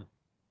 Yeah.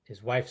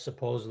 His wife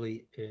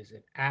supposedly is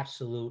an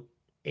absolute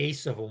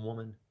ace of a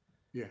woman.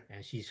 Yeah.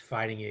 And she's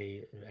fighting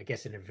I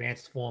guess an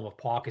advanced form of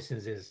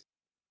Parkinson's is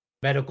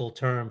medical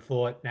term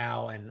for it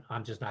now. And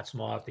I'm just not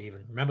smart enough to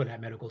even remember that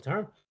medical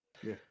term.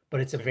 Yeah. But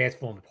it's advanced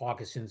form of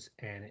Parkinson's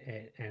and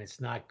it's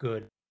not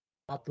good.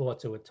 Our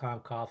thoughts are with Tom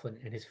Coughlin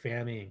and his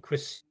family and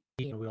Chris.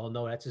 We all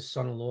know that's his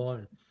son-in-law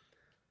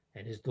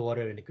and his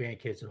daughter and the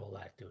grandkids and all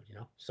that, dude, you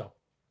know? So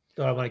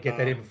thought I want to get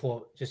that in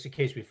before, just in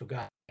case we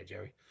forgot,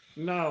 Jerry.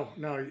 No,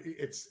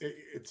 it's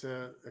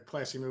a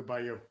classy move by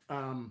you.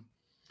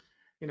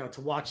 You know,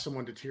 to watch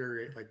someone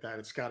deteriorate like that,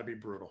 it's got to be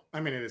brutal. I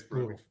mean, it is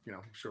brutal. You know,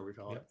 I'm sure we've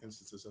had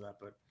instances of that,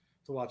 but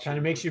to watch kind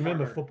of makes you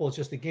remember football is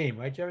just a game,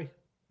 right, Jerry?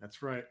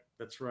 That's right.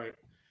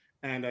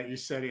 And you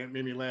said it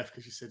made me laugh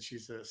because you said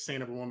she's a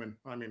saint of a woman.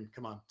 I mean,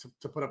 come on,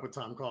 to put up with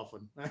Tom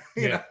Coughlin,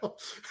 you know,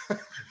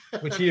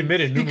 which he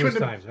admitted numerous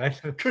times,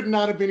 right? Could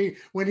not have been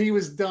when he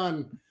was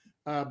done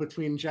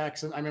between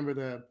Jackson. I remember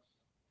there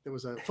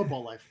was a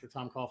Football Life for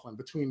Tom Coughlin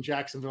between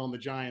Jacksonville and the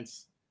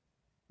Giants.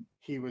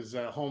 He was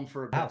home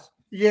for a bit.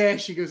 Yeah,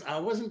 she goes, I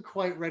wasn't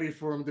quite ready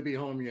for him to be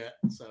home yet.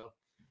 So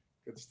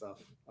good stuff.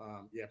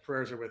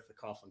 Prayers are with the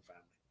Coughlin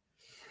family.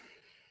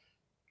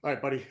 All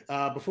right, buddy.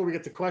 Before we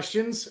get to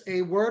questions,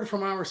 a word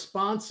from our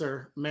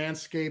sponsor,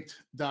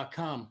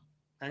 manscaped.com.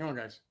 Hang on,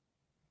 guys.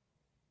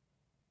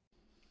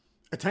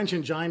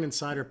 Attention, Giant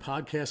Insider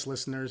podcast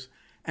listeners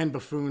and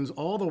buffoons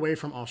all the way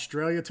from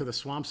Australia to the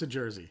swamps of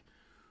Jersey.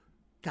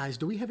 Guys,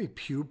 do we have a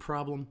pube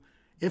problem?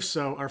 If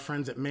so, our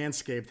friends at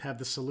Manscaped have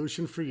the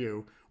solution for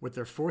you with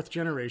their 4th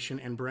generation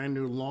and brand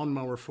new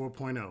Lawnmower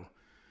 4.0.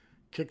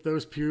 Kick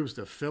those pubes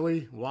to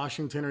Philly,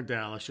 Washington, or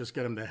Dallas. Just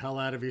get them the hell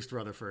out of East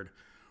Rutherford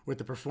with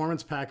the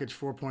Performance Package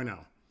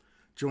 4.0.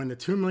 Join the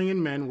 2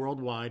 million men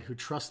worldwide who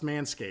trust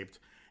Manscaped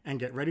and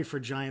get ready for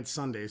Giant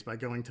Sundays by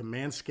going to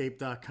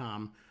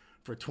manscaped.com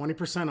for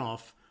 20%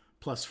 off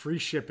plus free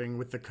shipping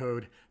with the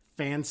code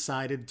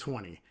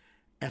FANSIDED20.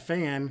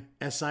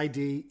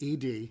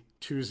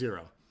 FANSIDED20.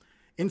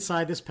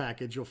 Inside this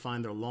package, you'll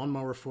find their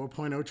Lawnmower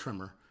 4.0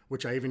 trimmer,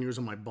 which I even use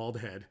on my bald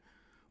head,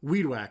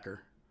 Weed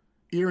Whacker,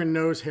 ear and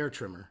nose hair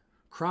trimmer,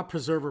 Crop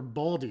Preserver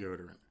ball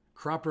deodorant,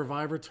 Crop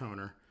Reviver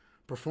toner,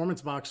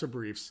 Performance Boxer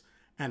briefs,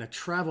 and a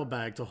travel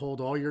bag to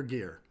hold all your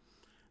gear.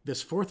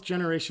 This 4th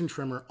generation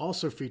trimmer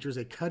also features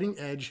a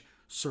cutting-edge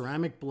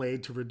ceramic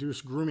blade to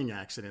reduce grooming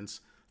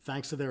accidents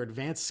thanks to their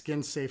advanced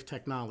skin-safe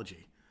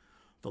technology.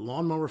 The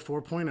Lawnmower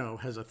 4.0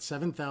 has a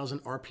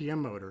 7,000 RPM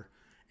motor,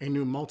 a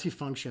new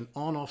multifunction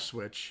on-off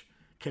switch,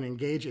 can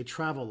engage a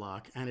travel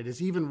lock, and it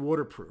is even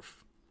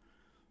waterproof.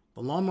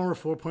 The Lawnmower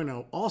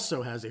 4.0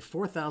 also has a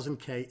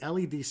 4000K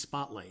LED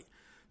spotlight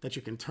that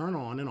you can turn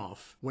on and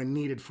off when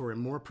needed for a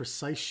more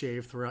precise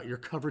shave throughout your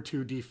cover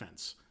 2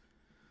 defense.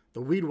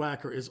 The Weed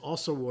Whacker is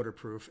also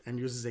waterproof and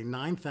uses a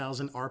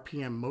 9,000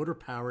 RPM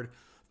motor-powered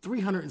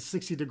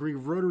 360-degree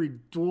rotary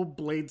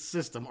dual-blade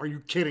system. Are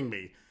you kidding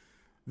me?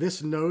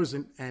 This nose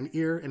and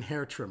ear and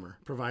hair trimmer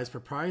provides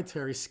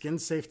proprietary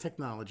skin-safe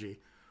technology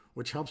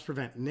which helps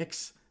prevent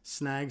nicks,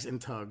 snags, and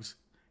tugs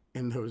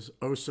in those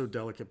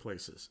oh-so-delicate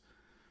places.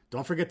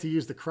 Don't forget to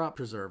use the Crop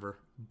Preserver,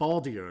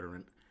 ball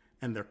deodorant,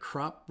 and their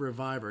Crop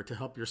Reviver to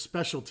help your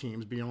special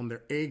teams be on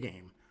their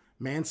A-game.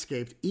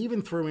 Manscaped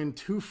even threw in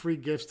 2 free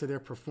gifts to their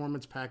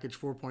Performance Package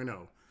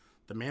 4.0,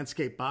 the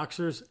Manscaped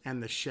Boxers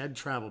and the Shed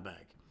Travel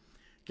Bag.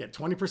 Get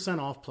 20%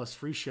 off plus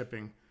free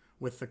shipping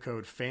with the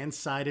code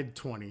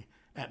FANSIDED20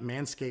 at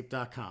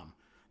manscaped.com.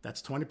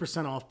 That's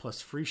 20% off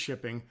plus free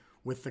shipping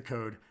with the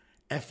code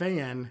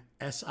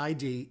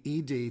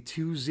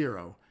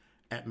FANSIDED20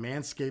 at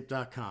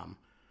manscaped.com.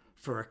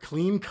 For a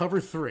clean cover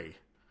 3,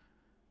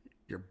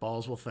 your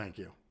balls will thank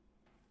you.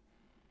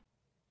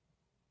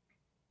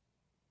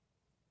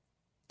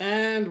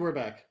 And we're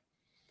back.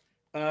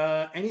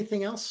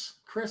 Anything else,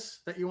 Chris,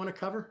 that you want to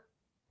cover?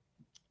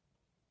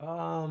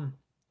 No,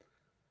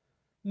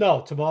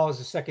 tomorrow's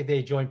the second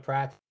day joint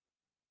practice.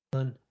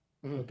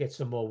 We'll get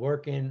some more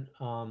work in.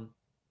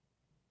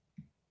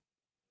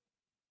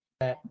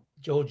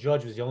 Joe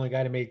Judge was the only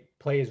guy that made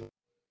plays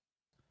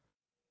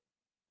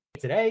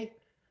today.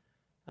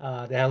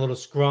 They had a little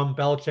scrum.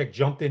 Belichick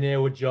jumped in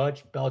there with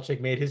Judge.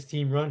 Belichick made his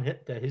team run,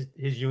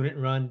 his unit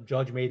run.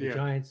 Judge made the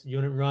Giants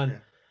unit run.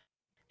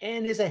 Yeah.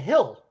 And there's a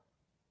hill.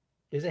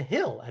 There's a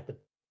hill at the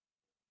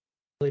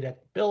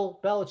that Bill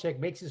Belichick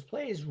makes his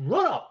plays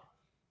run up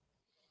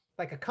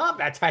like a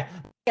combat type,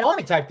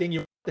 army type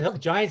thing. The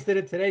Giants did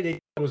it today.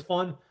 It was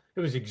fun.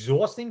 It was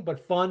exhausting, but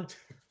fun.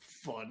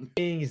 Fun.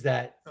 Things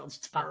that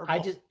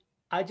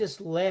I just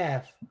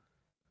laugh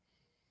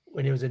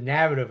when there was a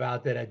narrative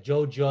out there that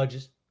Joe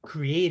Judge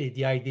created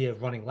the idea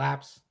of running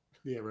laps.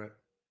 Yeah, right.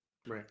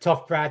 Right.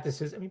 Tough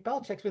practices. I mean,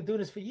 Belichick's been doing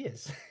this for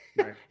years.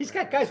 Right. He's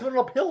got guys running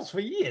up hills for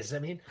years. I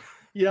mean,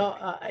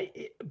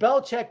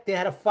 Belichick, they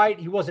had a fight.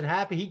 He wasn't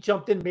happy. He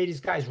jumped in and made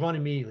his guys run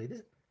immediately.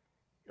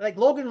 Like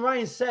Logan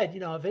Ryan said,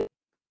 if it's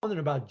something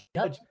about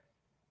Judge,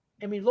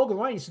 I mean, Logan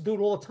Ryan used to do it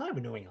all the time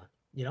in New England,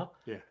 Yeah.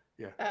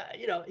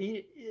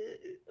 He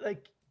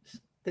like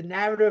the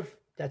narrative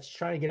that's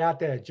trying to get out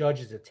there,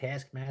 Judge is a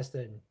taskmaster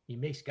and he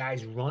makes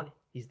guys run.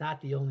 He's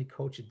not the only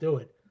coach to do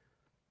it.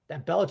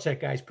 That Belichick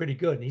guy's pretty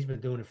good, and he's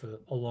been doing it for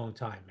a long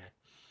time, man.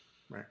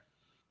 Right.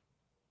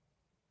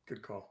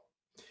 Good call.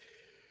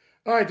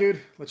 All right,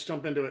 dude, let's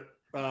jump into it.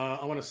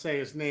 I want to say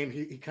his name.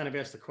 He kind of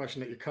asked the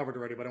question that you covered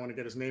already, but I want to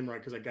get his name right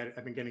because I've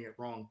been getting it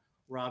wrong.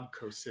 Rob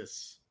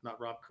Kosis,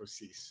 not Rob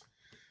Kosis.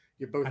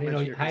 You both. How do you know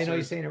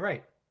you're saying it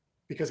right?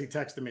 Because he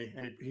texted me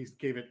and he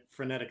gave it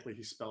phonetically.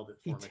 He spelled it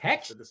for me. He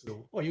texted. This is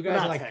you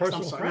guys are like text,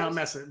 personal friends. Not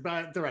message,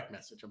 but direct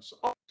message. I'm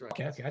sorry.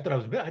 Okay. I thought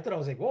I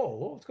was like,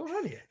 whoa, what's going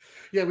on here?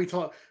 Yeah, we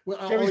talk. Well,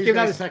 all these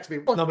guys text me.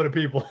 Number of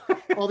people.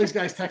 All these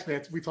guys text me.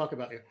 We talk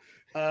about you.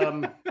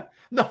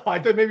 No, I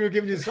thought maybe you were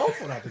giving your cell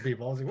phone out to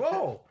people. I was like,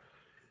 whoa.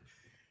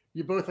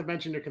 You both have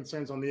mentioned your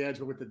concerns on the edge,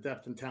 but with the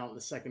depth and talent in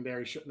the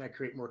secondary, shouldn't that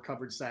create more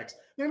coverage sacks?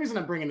 The only reason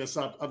I'm bringing this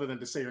up, other than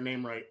to say your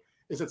name right,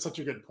 is it's such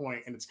a good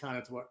point, and it's kind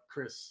of to what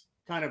Chris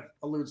kind of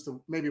alludes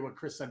to, maybe what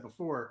Chris said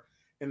before,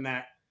 in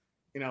that,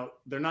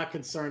 they're not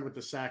concerned with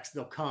the sacks.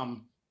 They'll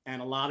come. And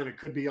a lot of it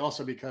could be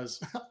also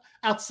because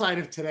outside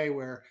of today,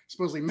 where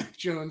supposedly Mac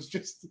Jones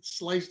just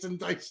sliced and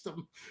diced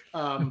them,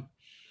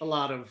 a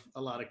lot of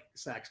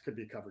sacks could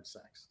be covered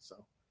sacks.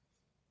 So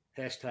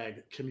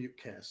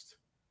 #CommuteCast.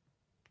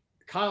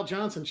 Kyle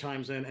Johnson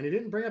chimes in, and he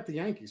didn't bring up the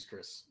Yankees,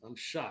 Chris. I'm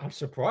shocked. I'm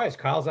surprised.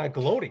 Kyle's out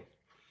gloating.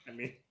 I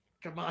mean,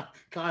 come on,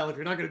 Kyle, if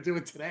you're not going to do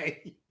it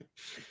today.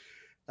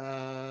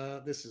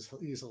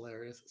 He's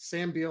hilarious.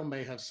 Sam Beal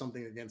may have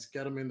something against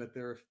Gettleman that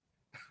they're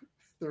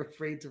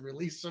afraid to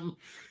release him.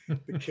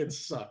 The kid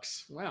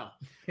sucks. Wow.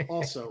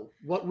 Also,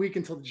 what week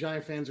until the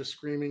Giant fans are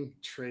screaming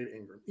trade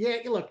Ingram? Yeah,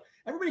 look,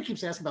 everybody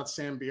keeps asking about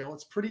Sam Beal.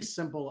 It's pretty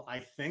simple, I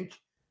think.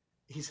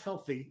 He's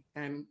healthy,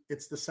 and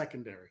it's the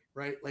secondary,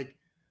 right? Like,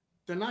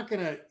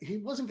 he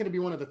wasn't going to be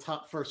one of the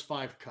top first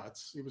 5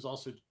 cuts. He was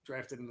also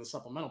drafted in the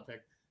supplemental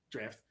pick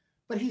draft,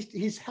 but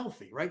he's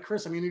healthy, right,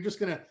 Chris? I mean, you're just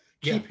going to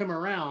keep him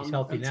around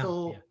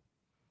until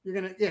you're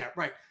going to,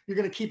 right. You're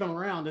going to keep him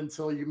around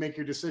until you make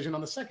your decision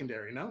on the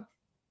secondary, no?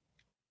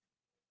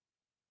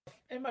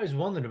 Everybody's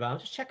wondering about him.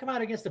 Just check him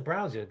out against the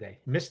Browns the other day.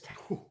 Missed.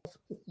 Oh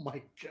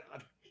my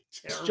God.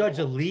 Terrible. Judge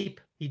a leap.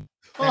 He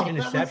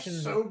interception.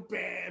 So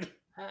bad.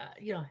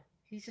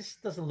 He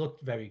just doesn't look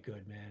very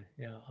good, man.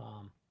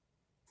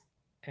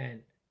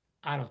 And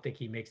I don't think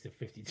he makes the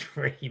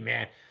 53,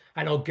 man.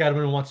 I know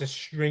Gettleman wants to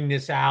string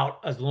this out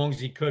as long as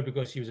he could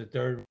because he was a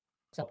third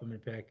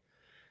supplement pick.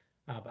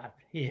 But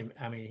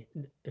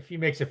if he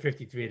makes a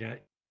 53, then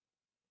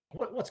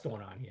what's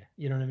going on here?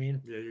 You know what I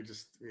mean?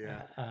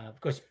 Yeah,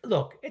 because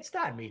look, it's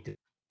not me to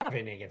have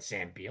anything against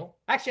Sam Beal.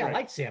 Actually, I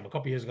liked Sam a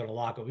couple years ago in the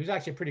locker room. He was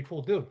actually a pretty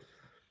cool dude.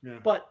 Yeah.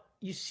 But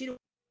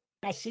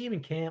I see him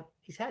in camp.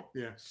 He's had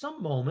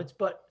some moments,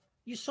 but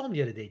you saw him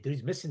the other day, dude.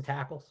 He's missing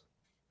tackles,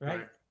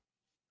 right?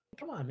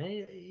 Come on,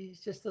 man. He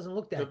just doesn't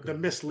look that good. The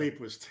missed leap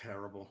was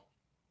terrible.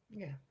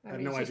 Yeah. I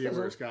had no idea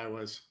where this guy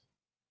was.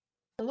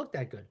 Doesn't look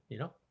that good,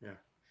 Yeah.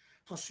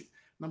 Plus,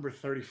 number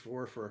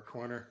 34 for a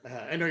corner.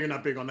 I know you're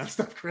not big on that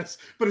stuff, Chris,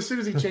 but as soon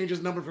as he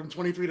changes number from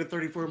 23 to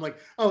 34, I'm like,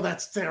 oh,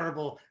 that's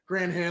terrible.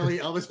 Grant Haley,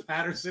 Elvis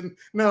Patterson.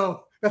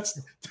 No, that's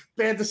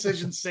bad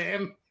decision,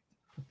 Sam.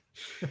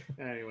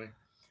 Anyway.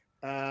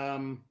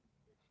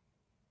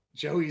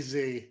 Joey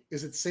Z,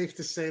 is it safe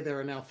to say there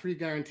are now 3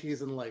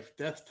 guarantees in life: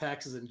 death,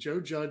 taxes, and Joe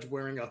Judge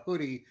wearing a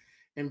hoodie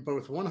in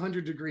both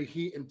 100-degree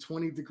heat and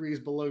 20 degrees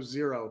below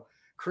zero?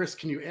 Chris,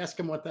 can you ask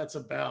him what that's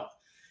about?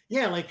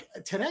 Yeah, like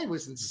today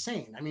was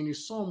insane. I mean, you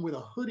saw him with a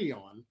hoodie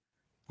on.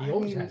 He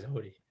always has a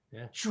hoodie.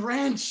 Yeah.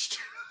 Drenched.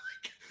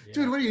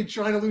 Dude, what are you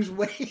trying to lose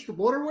weight?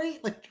 Water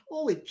weight? Like,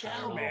 holy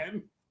cow,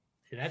 man.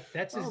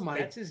 That's his,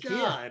 that's his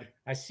God. Gear.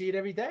 I see it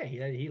every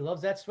day. He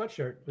loves that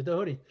sweatshirt with the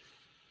hoodie.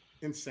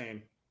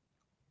 Insane.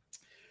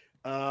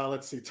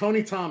 Let's see.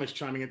 Tony Thomas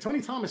chiming in.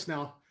 Tony Thomas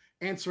now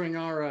answering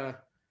our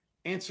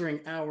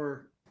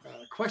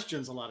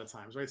questions a lot of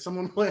times, right?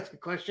 Someone will ask a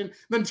question,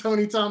 then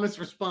Tony Thomas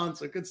responds.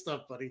 So good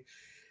stuff, buddy.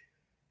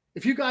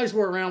 If you guys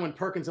were around when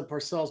Perkins and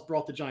Parcells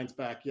brought the Giants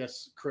back,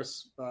 yes,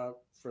 Chris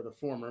for the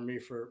former, me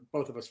for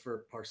both of us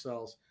for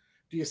Parcells.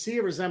 Do you see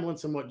a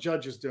resemblance in what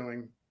Judge is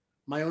doing?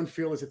 My own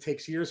feel is it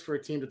takes years for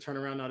a team to turn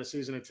around, not a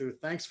season or two.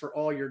 Thanks for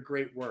all your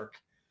great work.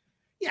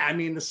 Yeah, I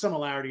mean, the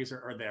similarities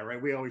are there,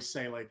 right? We always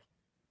say, like,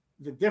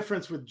 the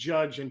difference with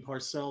Judge and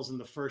Parcells in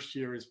the first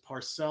year is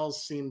Parcells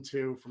seemed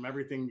to, from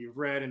everything you've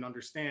read and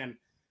understand,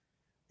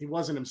 he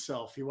wasn't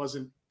himself. He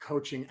wasn't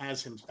coaching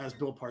as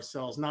Bill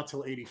Parcells, not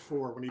till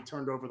 84 when he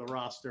turned over the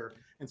roster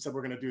and said,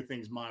 we're going to do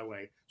things my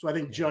way. So I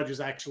think Judge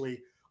is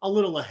actually a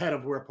little ahead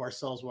of where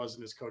Parcells was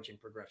in his coaching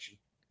progression.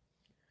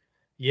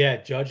 Yeah,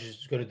 Judge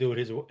is going to do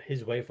it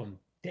his way from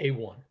day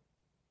one.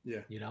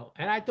 Yeah. You know,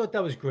 and I thought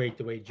that was great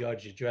the way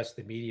Judge addressed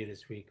the media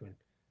this week when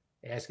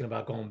asking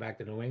about going back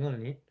to New England.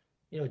 And he,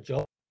 you know,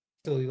 Joe,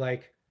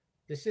 like,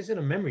 this isn't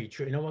a memory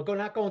tree. You know, we're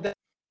not going that.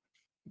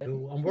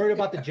 I'm worried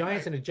about the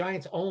Giants and the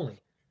Giants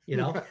only. You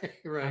know,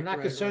 I'm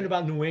not concerned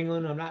about New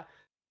England. I'm not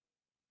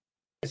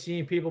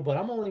seeing people, but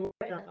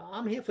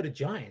I'm here for the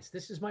Giants.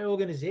 This is my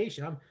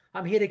organization.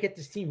 I'm here to get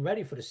this team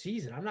ready for the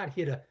season. I'm not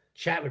here to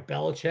chat with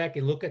Belichick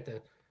and look at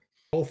the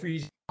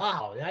trophies.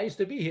 Wow, I used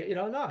to be here. You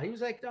know, no, he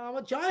was like, no, I'm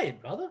a Giant,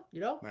 brother.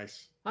 You know,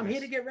 I'm here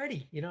to get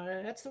ready. You know,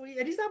 that's the way.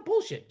 And he's not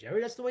bullshit, Jerry.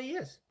 That's the way he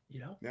is. You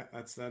know. Yeah,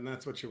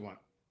 that's what you want.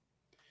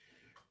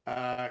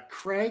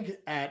 Craig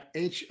at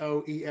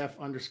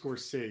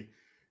HOEF_C.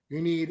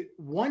 You need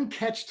one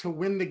catch to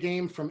win the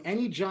game from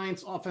any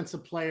Giants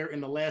offensive player in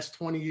the last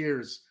 20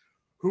 years.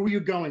 Who are you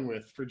going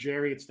with? For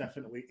Jerry, it's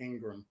definitely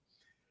Ingram.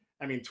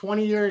 I mean,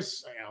 20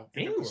 years, you know,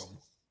 Ingram.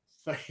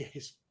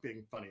 He's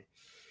being funny.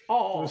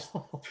 Oh,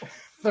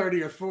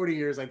 30 or 40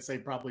 years, I'd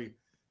probably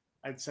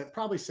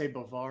say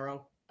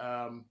Bavaro.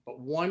 But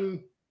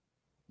one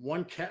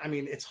catch. I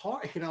mean, it's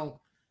hard, you know.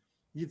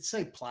 You'd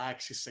say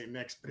Plax, you say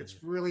Knicks, but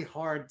it's really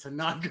hard to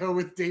not go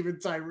with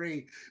David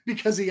Tyree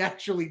because he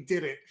actually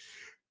did it.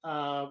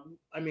 I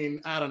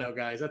mean, I don't know,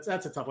 guys. That's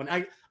a tough one.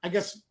 I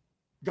guess,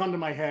 gun to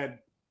my head,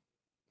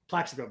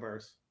 Plaxico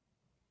Burress.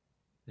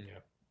 Yeah.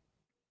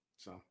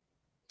 So,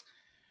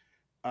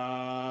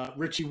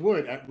 Richie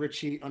Wood at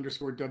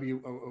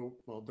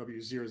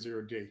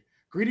Richie_WOO00D.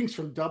 Greetings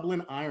from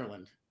Dublin,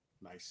 Ireland.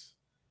 Nice.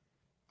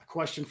 A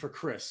question for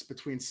Chris.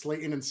 Between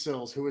Slayton and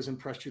Sills, who has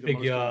impressed you the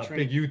most?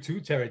 Big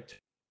U2 territory.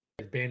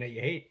 Band that you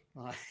hate.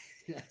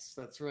 Yes,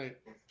 that's right.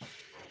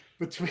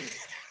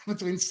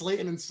 Between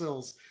Slayton and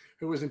Sills,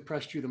 who has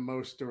impressed you the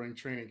most during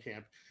training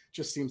camp?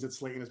 Just seems that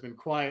Slayton has been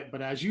quiet,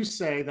 but as you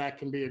say, that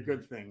can be a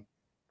good thing.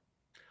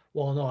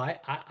 Well, no,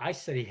 I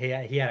said he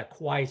had a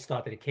quiet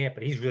start to the camp,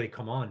 but he's really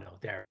come on now,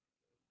 Derek.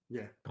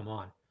 Yeah, come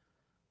on.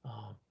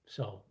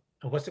 So,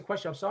 and what's the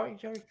question? I'm sorry,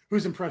 Jerry.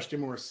 Who's impressed you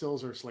more,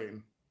 Sills or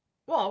Slayton?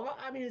 Well,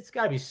 I mean, it's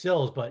got to be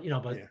Sills, but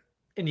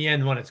in the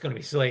end, when it's going to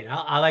be Slayton,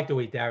 I like the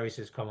way Darius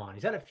has come on.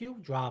 He's had a few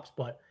drops,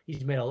 but he's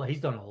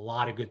done a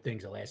lot of good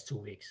things the last 2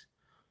 weeks.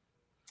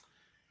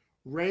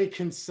 Ray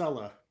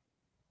Kinsella,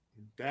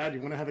 Dad,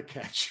 you want to have a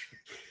catch?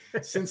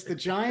 Since the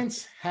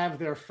Giants have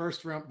their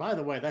first round, by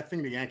the way, that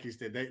thing the Yankees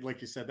did,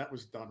 like you said, that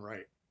was done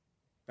right.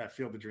 That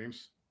Field of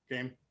Dreams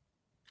game.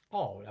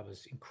 Oh, that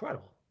was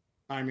incredible.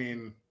 I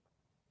mean,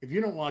 if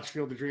you don't watch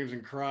Field of Dreams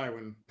and cry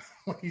when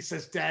he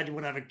says, Dad, you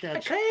want to have a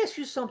catch? Can I ask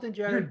you something,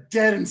 Jerry? You're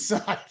dead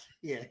inside.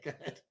 Yeah, go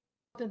ahead.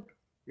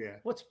 Yeah.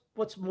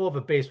 What's more of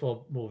a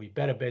baseball movie?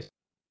 Better baseball?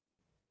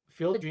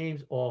 Field of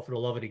Dreams or For the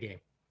Love of the Game?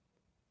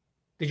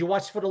 Did you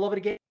watch For the Love of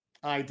the Game?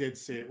 I did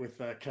see it with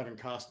Kevin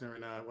Costner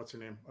and what's her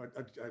name?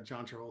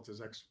 John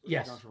Travolta's ex.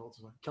 Yes. John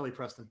Travolta's wife, Kelly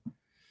Preston.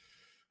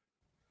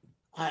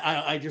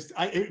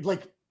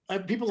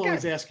 People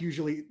always ask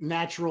usually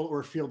natural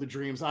or Field of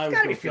Dreams. I always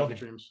go Field of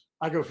Dreams.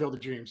 I go Field of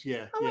Dreams.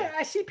 Yeah.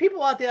 I see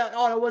people out there.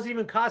 Oh, it wasn't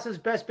even Costner's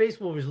best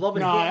baseball movie.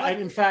 Loving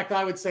in fact,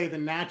 I would say The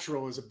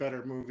Natural is a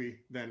better movie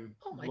than.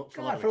 Oh my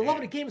God! For the Love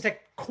of the Game, it's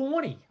like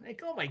corny.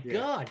 Like, oh my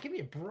God, give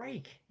me a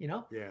break. You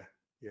know? Yeah.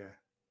 Yeah.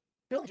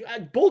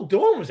 Bull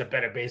Durham was a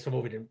better baseball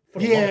movie than For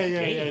the Love of the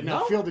Game. Yeah.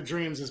 Now, Field of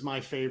Dreams is my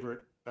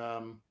favorite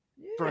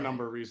for a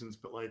number of reasons,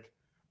 but when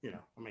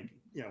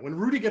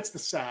Rudy gets the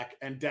sack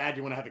and Dad,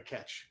 you want to have a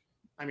catch.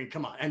 I mean,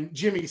 come on. And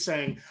Jimmy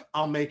saying,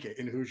 I'll make it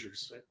in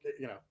Hoosiers.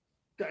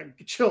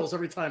 Chills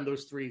every time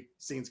those three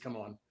scenes come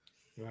on.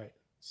 Right.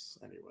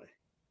 Anyway.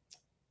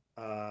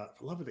 For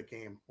Love of the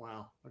Game.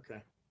 Wow.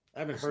 Okay. I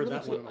haven't heard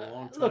that one in a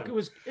long time. Look, it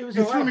was. You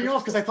threw me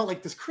off because I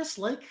thought, does Chris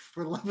like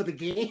For Love of the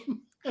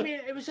Game? I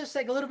mean, it was just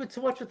like a little bit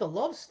too much with the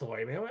love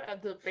story, man.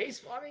 The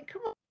baseball. I mean,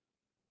 come on.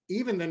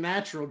 Even The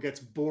Natural gets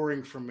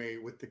boring for me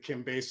with the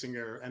Kim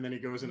Basinger, and then he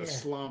goes in a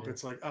slump. Yeah.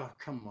 It's like, oh,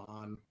 come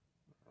on.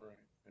 All right.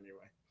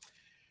 Anyway.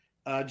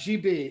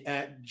 GB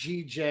at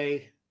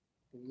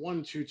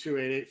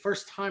GJ12288.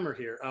 First timer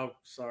here. Oh,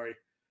 sorry.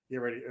 We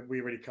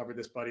already covered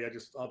this, buddy.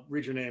 I'll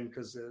read your name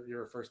because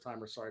you're a first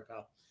timer. Sorry,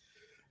 pal.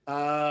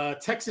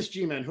 Texas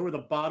G-Men. Who are the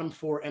bottom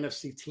 4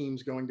 NFC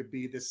teams going to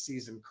be this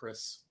season,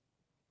 Chris?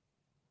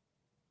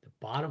 The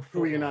bottom 4.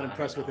 Who are you not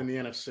impressed with in the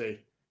NFC?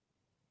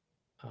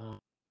 I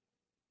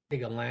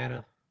think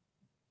Atlanta.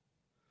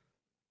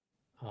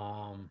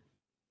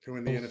 Who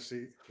in the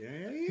NFC?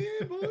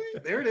 Yeah, boy.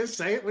 There it is.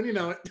 Say it when you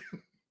know it.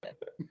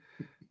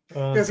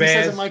 As he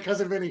says to my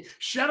cousin Vinny,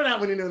 shout it out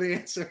when you know the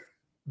answer.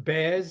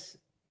 Bears.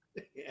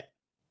 Yeah.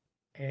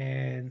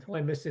 And who am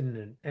I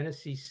missing in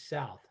NFC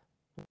South?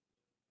 Who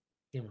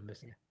am I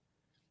missing?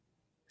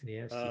 In the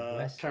NFC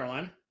West?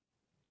 Carolina?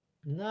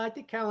 No, I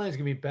think Carolina's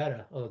going to be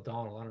better. Oh,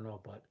 Donald, I don't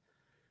know, but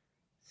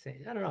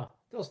I don't know.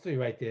 Those three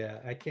right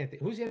there, I can't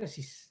think. Who's the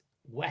NFC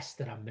West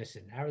that I'm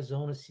missing?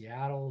 Arizona,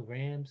 Seattle,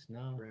 Rams?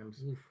 No.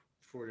 Rams. Oof.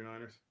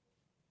 49ers.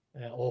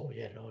 The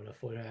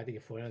 49ers. I think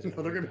the 49ers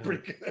No, they're going to be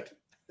pretty good.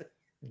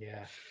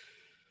 Yeah.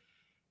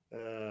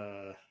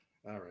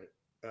 All right.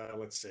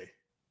 Let's see.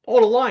 Oh,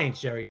 the Lions,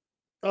 Jerry.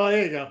 Oh,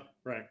 there you go.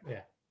 Right. Yeah.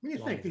 What do you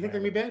Lions, think? Do you think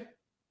they're going to be bad?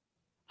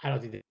 I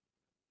don't think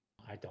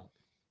I don't.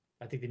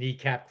 I think the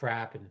kneecap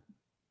crap and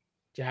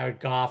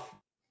Jared Goff.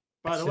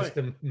 By the way,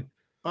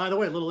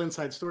 a little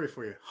inside story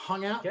for you.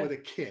 Hung out with a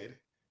kid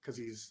because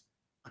he's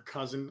a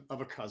cousin of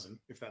a cousin,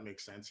 if that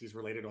makes sense. He's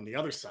related on the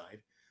other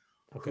side,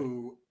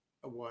 who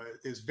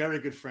is very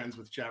good friends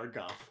with Jared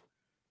Goff.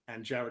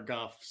 And Jared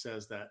Goff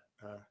says that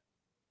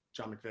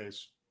Sean McVay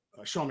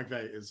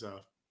is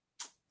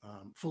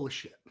full of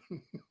shit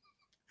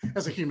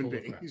as a human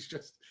being. He's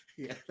just,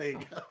 there you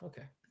go.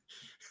 Okay.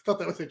 Thought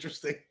that was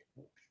interesting.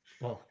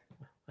 Well,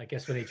 I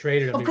guess when they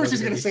traded him, of course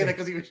he's going to say that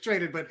because he was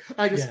traded, but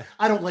I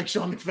don't like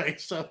Sean McVay,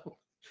 so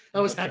I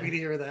was happy to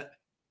hear that.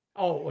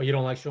 Oh, well, you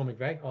don't like Sean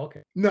McVay? Oh,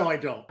 okay. No, I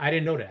don't. I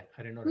didn't know that.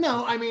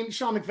 No, I mean,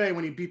 Sean McVay,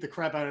 when he beat the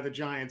crap out of the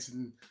Giants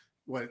in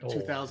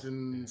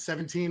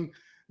 2017,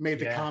 made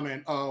the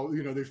comment,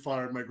 they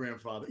fired my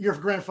grandfather. Your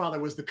grandfather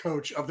was the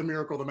coach of the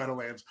Miracle of the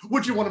Meadowlands.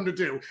 What'd you want him to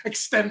do?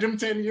 Extend him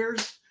 10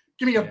 years?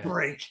 Give me a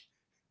break.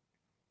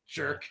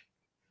 Jerk.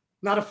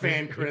 Not a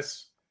fan,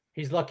 Chris.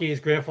 He's lucky his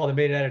grandfather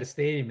made it out of the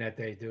stadium that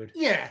day, dude.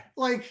 Yeah,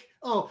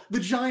 the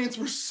Giants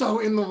were so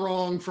in the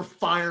wrong for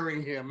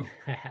firing him.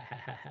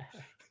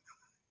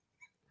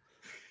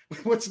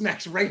 What's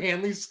next? Ray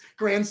Hanley's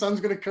grandson's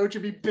going to coach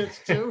and be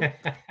pissed too?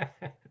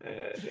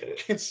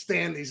 Can't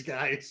stand these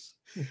guys.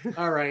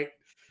 All right.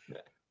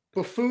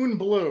 Buffoon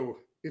Blue,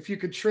 if you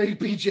could trade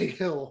BJ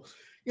Hill,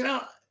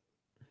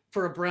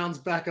 for a Browns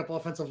backup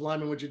offensive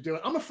lineman, would you do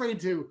it? I'm afraid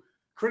to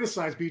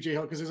criticize BJ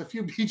Hill because there's a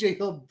few BJ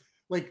Hill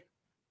like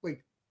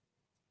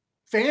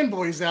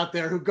fanboys out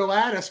there who go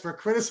at us for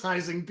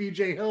criticizing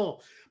BJ Hill.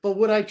 But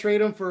would I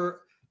trade him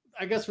for,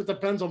 I guess it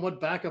depends on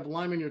what backup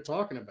lineman you're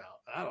talking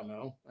about. I don't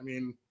know. I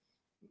mean,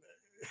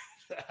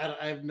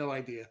 I have no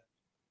idea.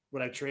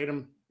 Would I trade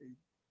him?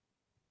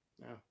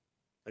 No,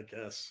 I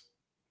guess.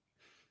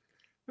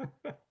 Do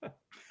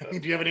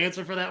you have an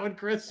answer for that one,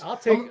 Chris? I'll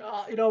take,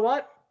 you know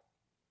what?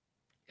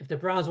 If the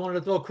Browns wanted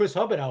to throw Chris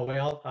Hubbard our way,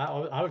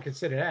 I would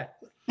consider that.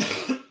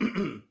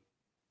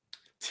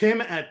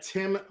 Tim at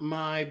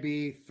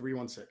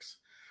TimMyB316.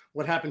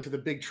 What happened to the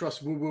Big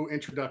Trust woo-woo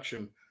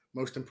introduction?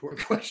 Most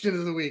important question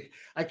of the week.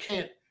 I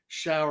can't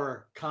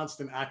shower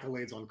constant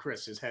accolades on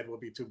Chris. His head will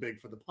be too big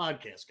for the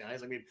podcast,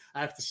 guys. I mean,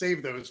 I have to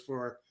save those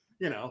for,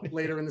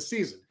 later in the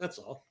season. That's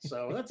all.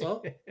 So that's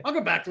all. I'll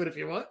go back to it if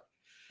you want.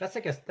 That's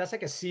like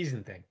a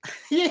season thing.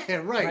 Yeah,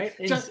 right.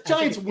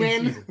 Giants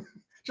win.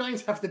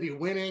 Giants have to be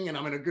winning, and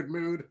I'm in a good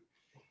mood.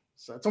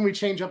 So it's when we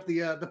change up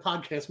the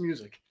podcast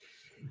music.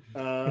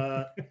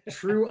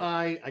 True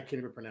Eye, I can't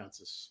even pronounce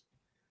this.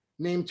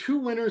 Name 2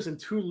 winners and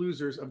 2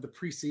 losers of the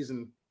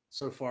preseason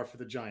so far for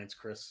the Giants,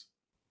 Chris.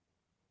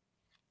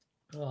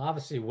 Well,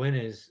 obviously,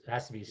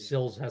 has to be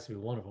Sills, has to be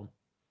one of them.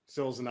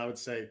 Sills, and I would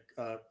say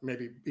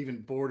maybe even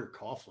Board or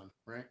Coughlin,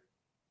 right?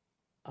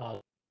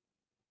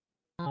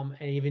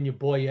 And even your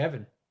boy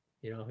Evan,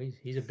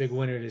 he's a big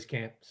winner at his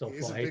camp so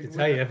far. I hate to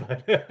tell you,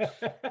 but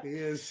he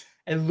is.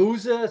 And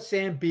loser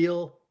Sam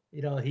Beal,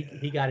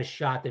 he got a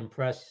shot to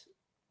impress.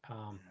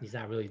 He's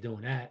not really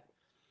doing that.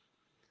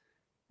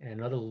 And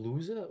another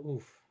loser,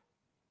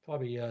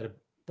 probably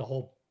the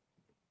whole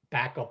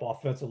backup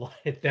offensive line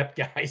depth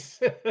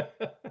guys.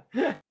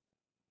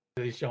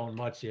 Really showing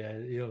much, you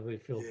don't really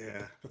feel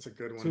that's a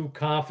good one. Too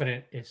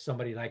confident if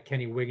somebody like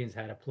Kenny Wiggins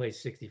had to play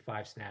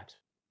 65 snaps.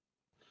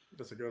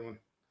 That's a good one.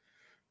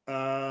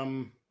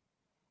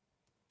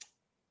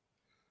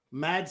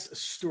 Mads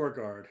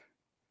Storgard.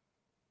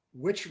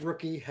 Which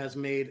rookie has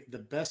made the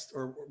best,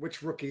 or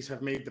which rookies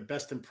have made the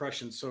best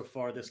impression so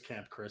far this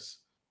camp, Chris?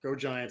 Go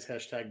Giants,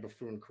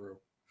 #Buffoon Crew.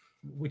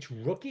 Which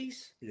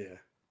rookies? Yeah.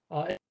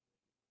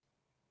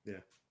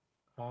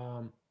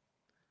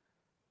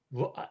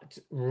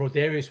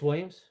 Rodarius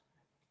Williams.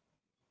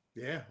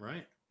 Yeah,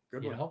 right.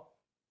 Good one. A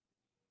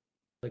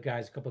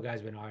couple of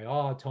guys have been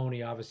IR.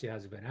 Tony obviously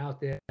hasn't been out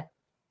there.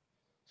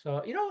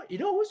 So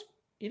who's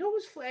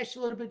flashed a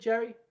little bit,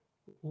 Jerry?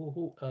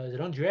 Who is an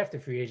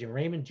undrafted free agent?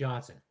 Raymond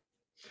Johnson.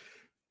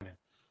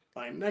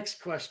 My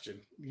next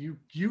question. You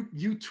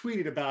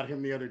tweeted about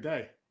him the other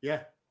day.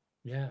 Yeah.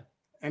 Yeah.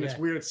 And it's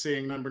weird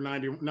seeing number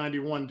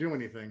 91 do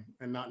anything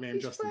and not name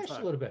Justin flashed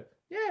Tuck. A little bit.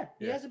 Yeah,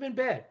 he hasn't been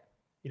bad.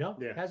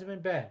 Hasn't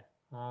been bad.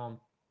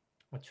 I'm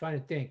trying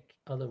to think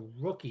other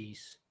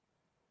rookies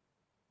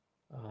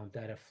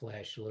that have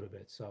flashed a little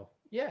bit. So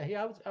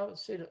I would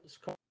say that's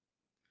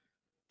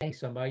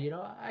somebody.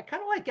 I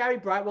kind of like Gary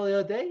Brightwell the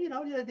other day. The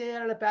other day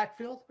out of the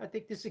backfield. I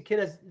think this is a kid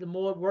as the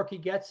more work he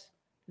gets,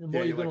 the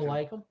more you're going to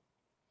like him.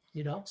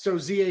 So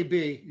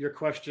ZAB, your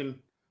question.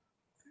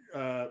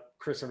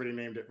 Chris already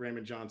named it,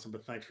 Raymond Johnson,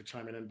 but thanks for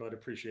chiming in, bud.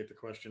 Appreciate the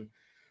question.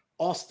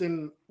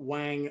 Austin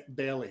Wang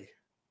Bailey.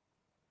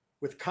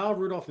 With Kyle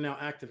Rudolph now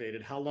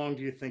activated, how long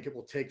do you think it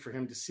will take for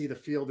him to see the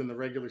field in the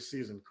regular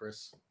season,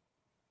 Chris?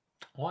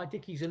 Oh, I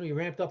think he's going to be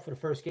ramped up for the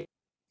first game.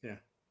 Yeah.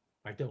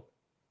 I do.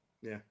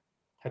 Yeah.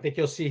 I think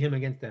you'll see him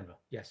against Denver.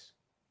 Yes.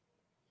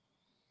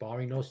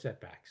 Barring no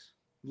setbacks.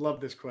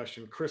 Love this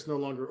question. Chris no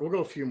longer, we'll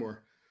go a few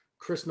more.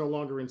 Chris no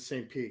longer in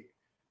St. Pete.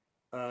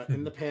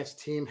 In the past,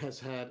 team has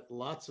had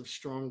lots of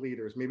strong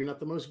leaders, maybe not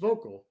the most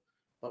vocal,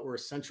 but we're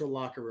essential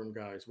locker room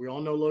guys. We all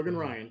know Logan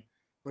Ryan,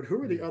 but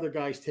who are the other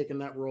guys taking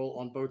that role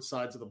on both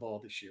sides of the ball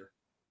this year?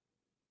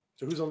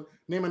 So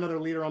name another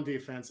leader on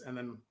defense and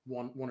then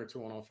one or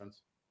two on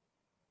offense.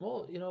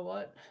 Well, you know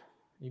what?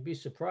 You'd be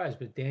surprised,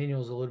 but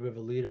Daniel's a little bit of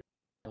a leader.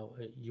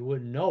 You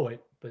wouldn't know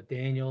it, but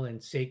Daniel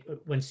and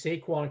when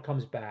Saquon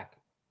comes back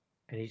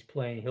and he's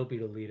playing, he'll be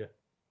the leader,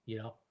 you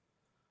know?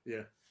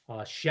 Yeah.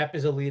 Shep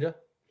is a leader.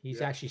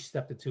 He's actually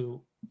stepped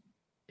into,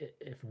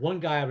 if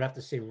one guy I would have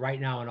to say right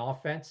now on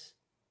offense,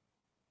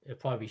 it'd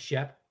probably be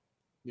Shep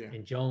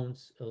and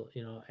Jones,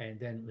 you know, and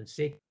then when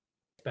Saquon's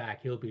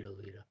back, he'll be the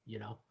leader, you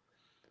know?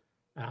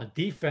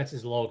 Defense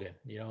is Logan,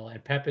 you know,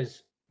 and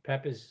Peppers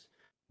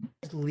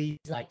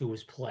leads like to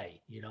his play,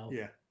 you know?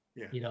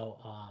 Yeah. You know,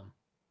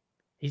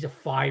 he's a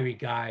fiery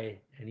guy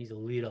and he's a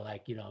leader.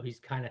 Like, you know, he's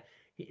kind of,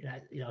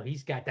 you know,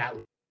 he's got that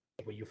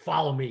where you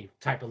follow me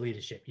type of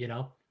leadership, you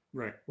know?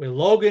 Right. Where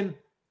Logan,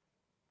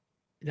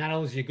 not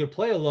only is he a good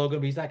player, Logan,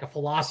 but he's like a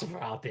philosopher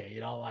out there, you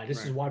know?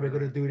 This is why we're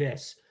going to do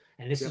this.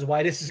 And this is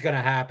why this is going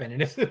to happen.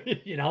 And this,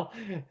 you know,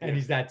 and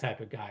he's that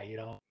type of guy, you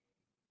know?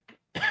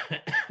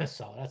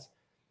 So that's,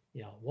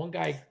 you know, one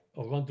guy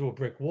will run through a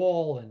brick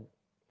wall and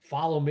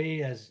follow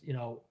me as, you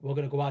know, we're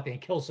going to go out there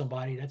and kill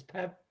somebody. That's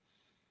Pep.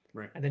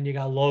 Right. And then you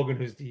got Logan,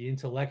 who's the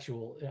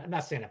intellectual. I'm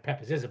not saying that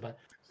Peppers is it, but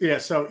yeah.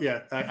 So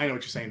yeah, I know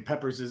what you're saying.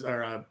 Peppers is,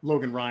 or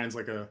Logan Ryan's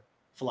like a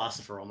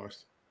philosopher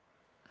almost.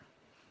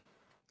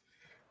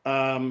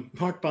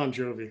 Mark Bon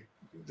Jovi.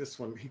 This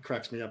one, he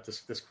cracks me up.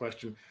 This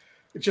question.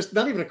 It's just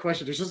not even a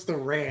question. It's just the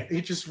rant.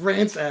 He just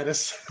rants at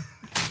us.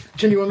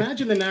 Can you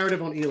imagine the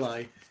narrative on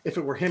Eli if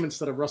it were him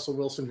instead of Russell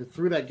Wilson, who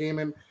threw that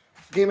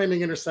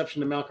game-ending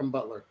interception to Malcolm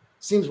Butler?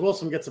 Seems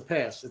Wilson gets a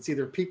pass. It's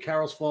either Pete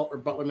Carroll's fault or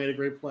Butler made a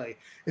great play.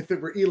 If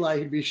it were Eli,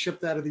 he'd be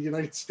shipped out of the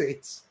United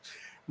States.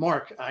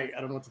 Mark, I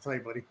don't know what to tell you,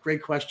 buddy.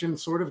 Great question,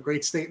 sort of.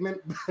 Great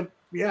statement. But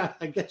yeah,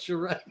 I guess you're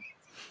right.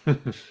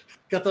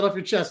 Got that off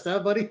your chest, huh,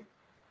 buddy?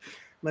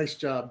 Nice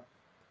job.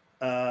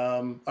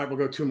 All right, we'll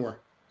go two more.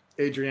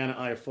 Adriana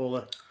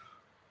Iafola.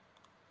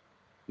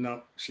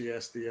 No, she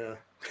asked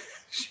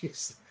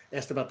she's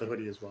asked about the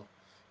hoodie as well.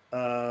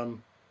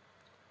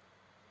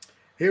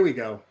 Here we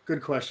go.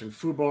 Good question.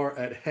 Fubar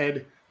at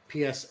head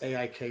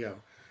PSAIKO.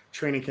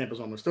 Training camp is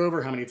almost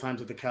over. How many times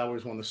have the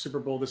Cowboys won the Super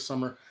Bowl this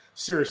summer?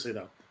 Seriously,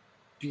 though,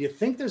 do you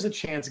think there's a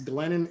chance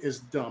Glennon is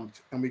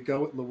dumped and we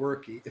go with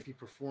Lewerke if he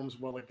performs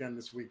well again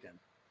this weekend?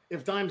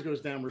 If Dimes goes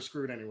down, we're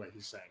screwed anyway,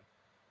 he's saying.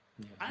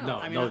 I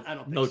don't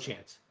think no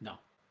chance. No.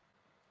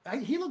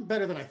 He looked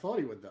better than I thought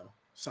he would, though,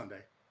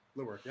 Sunday.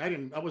 Lewerke.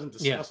 I wasn't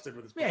disgusted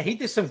with his play. Yeah, he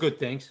did some good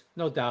things,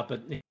 no doubt,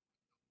 but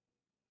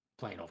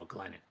playing over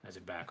Glennon as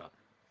a backup.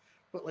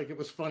 But like, it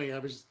was funny. I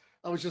was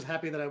just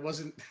happy that I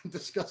wasn't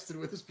disgusted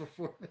with his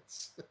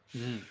performance.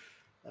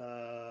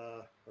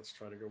 Let's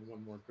try to go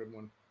one more good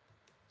one.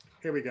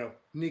 Here we go.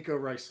 Nico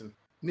Reisen,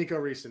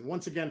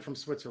 once again from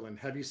Switzerland.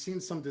 Have you seen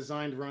some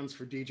designed runs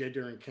for DJ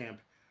during camp?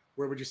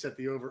 Where would you set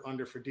the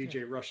over/under for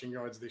DJ rushing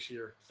yards this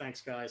year?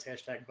 Thanks, guys.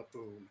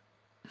 #buffoon.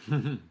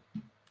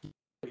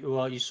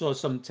 Well, you saw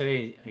some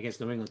today against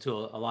New England too.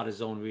 A lot of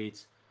zone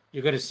reads.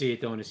 You're going to see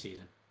it during the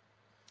season,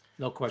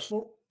 no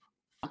question.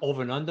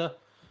 Over and under.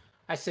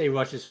 I say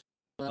rushes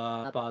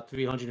about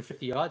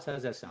 350 yards. How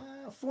does that sound?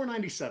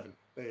 497.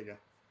 There you go.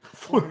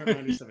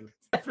 497.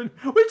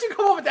 Where'd you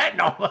come up with that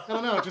number? I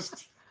don't know.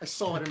 I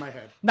saw it in my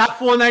head. Not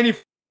 490,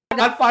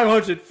 not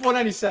 500.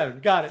 497.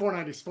 Got it.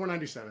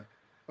 497.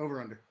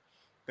 Over under.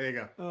 There you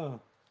go. Oh.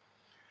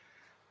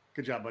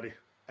 Good job, buddy.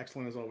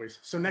 Excellent as always.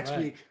 So next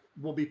week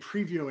we'll be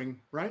previewing.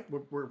 Right?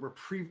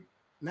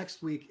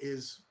 Next week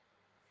is.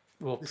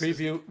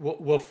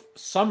 We'll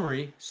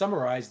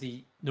summarize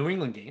the New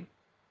England game.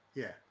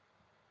 Yeah.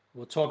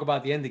 We'll talk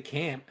about the end of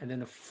camp, and then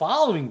the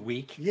following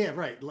week. Yeah,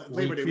 right.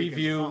 Labor Day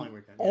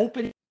preview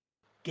opening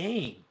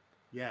game.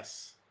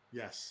 Yes.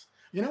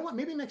 You know what?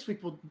 Maybe next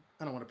week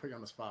I don't want to put you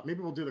on the spot.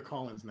 Maybe we'll do the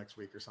call-ins next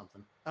week or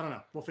something. I don't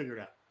know. We'll figure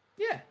it out.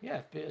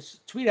 Yeah.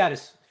 Tweet at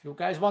us. If you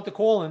guys want the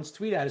call-ins,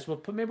 tweet at us.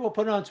 Maybe we'll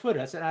put it on Twitter.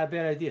 That's not a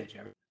bad idea,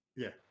 Jerry.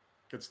 Yeah.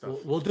 Good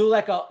stuff. We'll do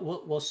like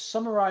we'll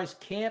summarize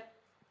camp,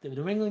 the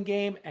New England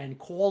game, and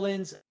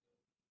call-ins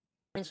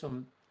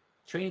from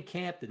training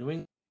camp, the New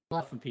England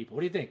from people.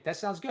 What do you think? That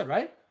sounds good,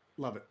 right?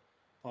 Love it.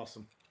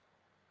 Awesome.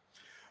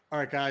 All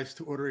right, guys,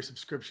 to order a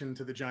subscription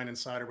to The Giant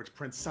Insider, which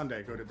prints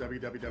Sunday, go to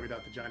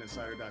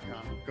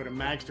www.thegiantinsider.com. Go to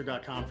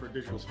magster.com for a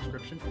digital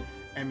subscription,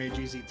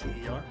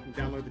 MAGZTER, and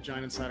download the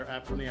Giant Insider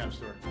app from the App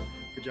Store.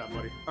 Good job,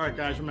 buddy. All right,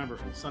 guys, remember,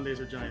 Sundays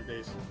are Giant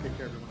days. Take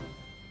care, everyone.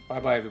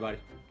 Bye-bye, everybody.